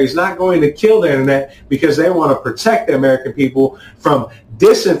military is not going to kill the internet because they want to protect the American people from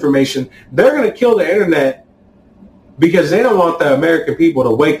disinformation. They're going to kill the internet because they don't want the American people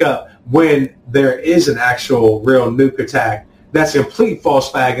to wake up when there is an actual real nuke attack. That's a complete false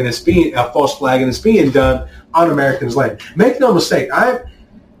flag, and it's being done on Americans' land. Make no mistake,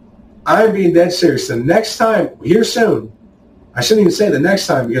 I'm being dead serious. The next time, here soon, I shouldn't even say the next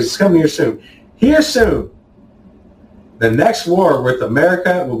time because it's coming here soon. Here soon, the next war with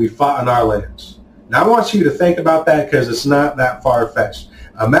America will be fought on our lands. Now I want you to think about that because it's not that far-fetched.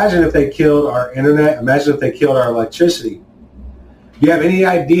 Imagine if they killed our internet. Imagine if they killed our electricity. Do you have any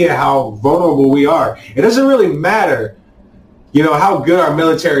idea how vulnerable we are? It doesn't really matter, how good our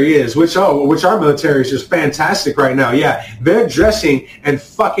military is, which our military is just fantastic right now. Yeah, they're dressing in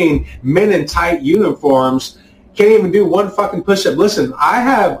fucking men in tight uniforms. Can't even do one fucking push-up. Listen, I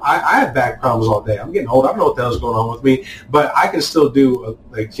have back problems all day. I'm getting old. I don't know what the hell's going on with me, but I can still do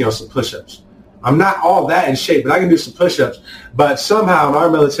some push-ups. I'm not all that in shape, but I can do some push-ups. But somehow in our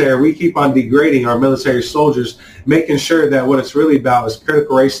military, we keep on degrading our military soldiers, making sure that what it's really about is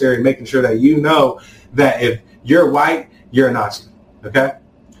critical race theory, making sure that that if you're white, you're a Nazi. Okay?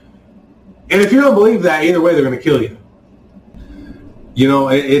 And if you don't believe that, either way, they're going to kill you.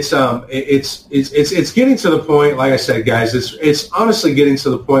 It's getting to the point, like I said, guys, it's honestly getting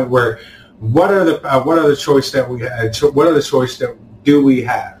to the point where what are the choice that we have? What are the choice that do we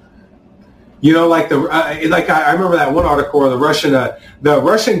have? You know, like I remember that one article where the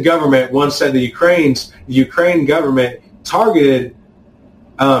Russian government once said the Ukraine government targeted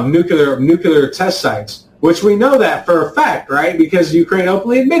nuclear test sites, which we know that for a fact, right? Because Ukraine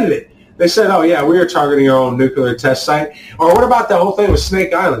openly admitted it. They said, "Oh yeah, we are targeting our own nuclear test site." Or what about the whole thing with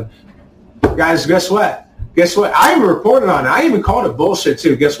Snake Island, guys? Guess what? I even reported on it. I even called it bullshit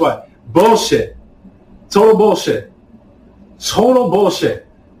too. Guess what? Bullshit. Total bullshit. Total bullshit.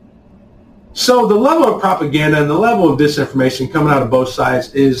 So the level of propaganda and the level of disinformation coming out of both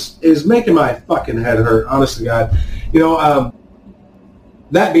sides is making my fucking head hurt, honest to God. You know,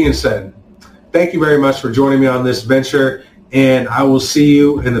 that being said, thank you very much for joining me on this venture, and I will see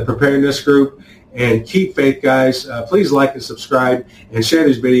you in the preparedness group. And keep faith, guys. Please like and subscribe and share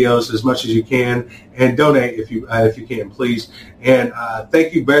these videos as much as you can, and donate if you can, please. And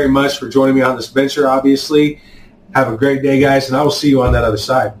thank you very much for joining me on this venture, obviously. Have a great day, guys, and I will see you on that other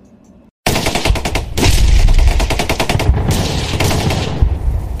side.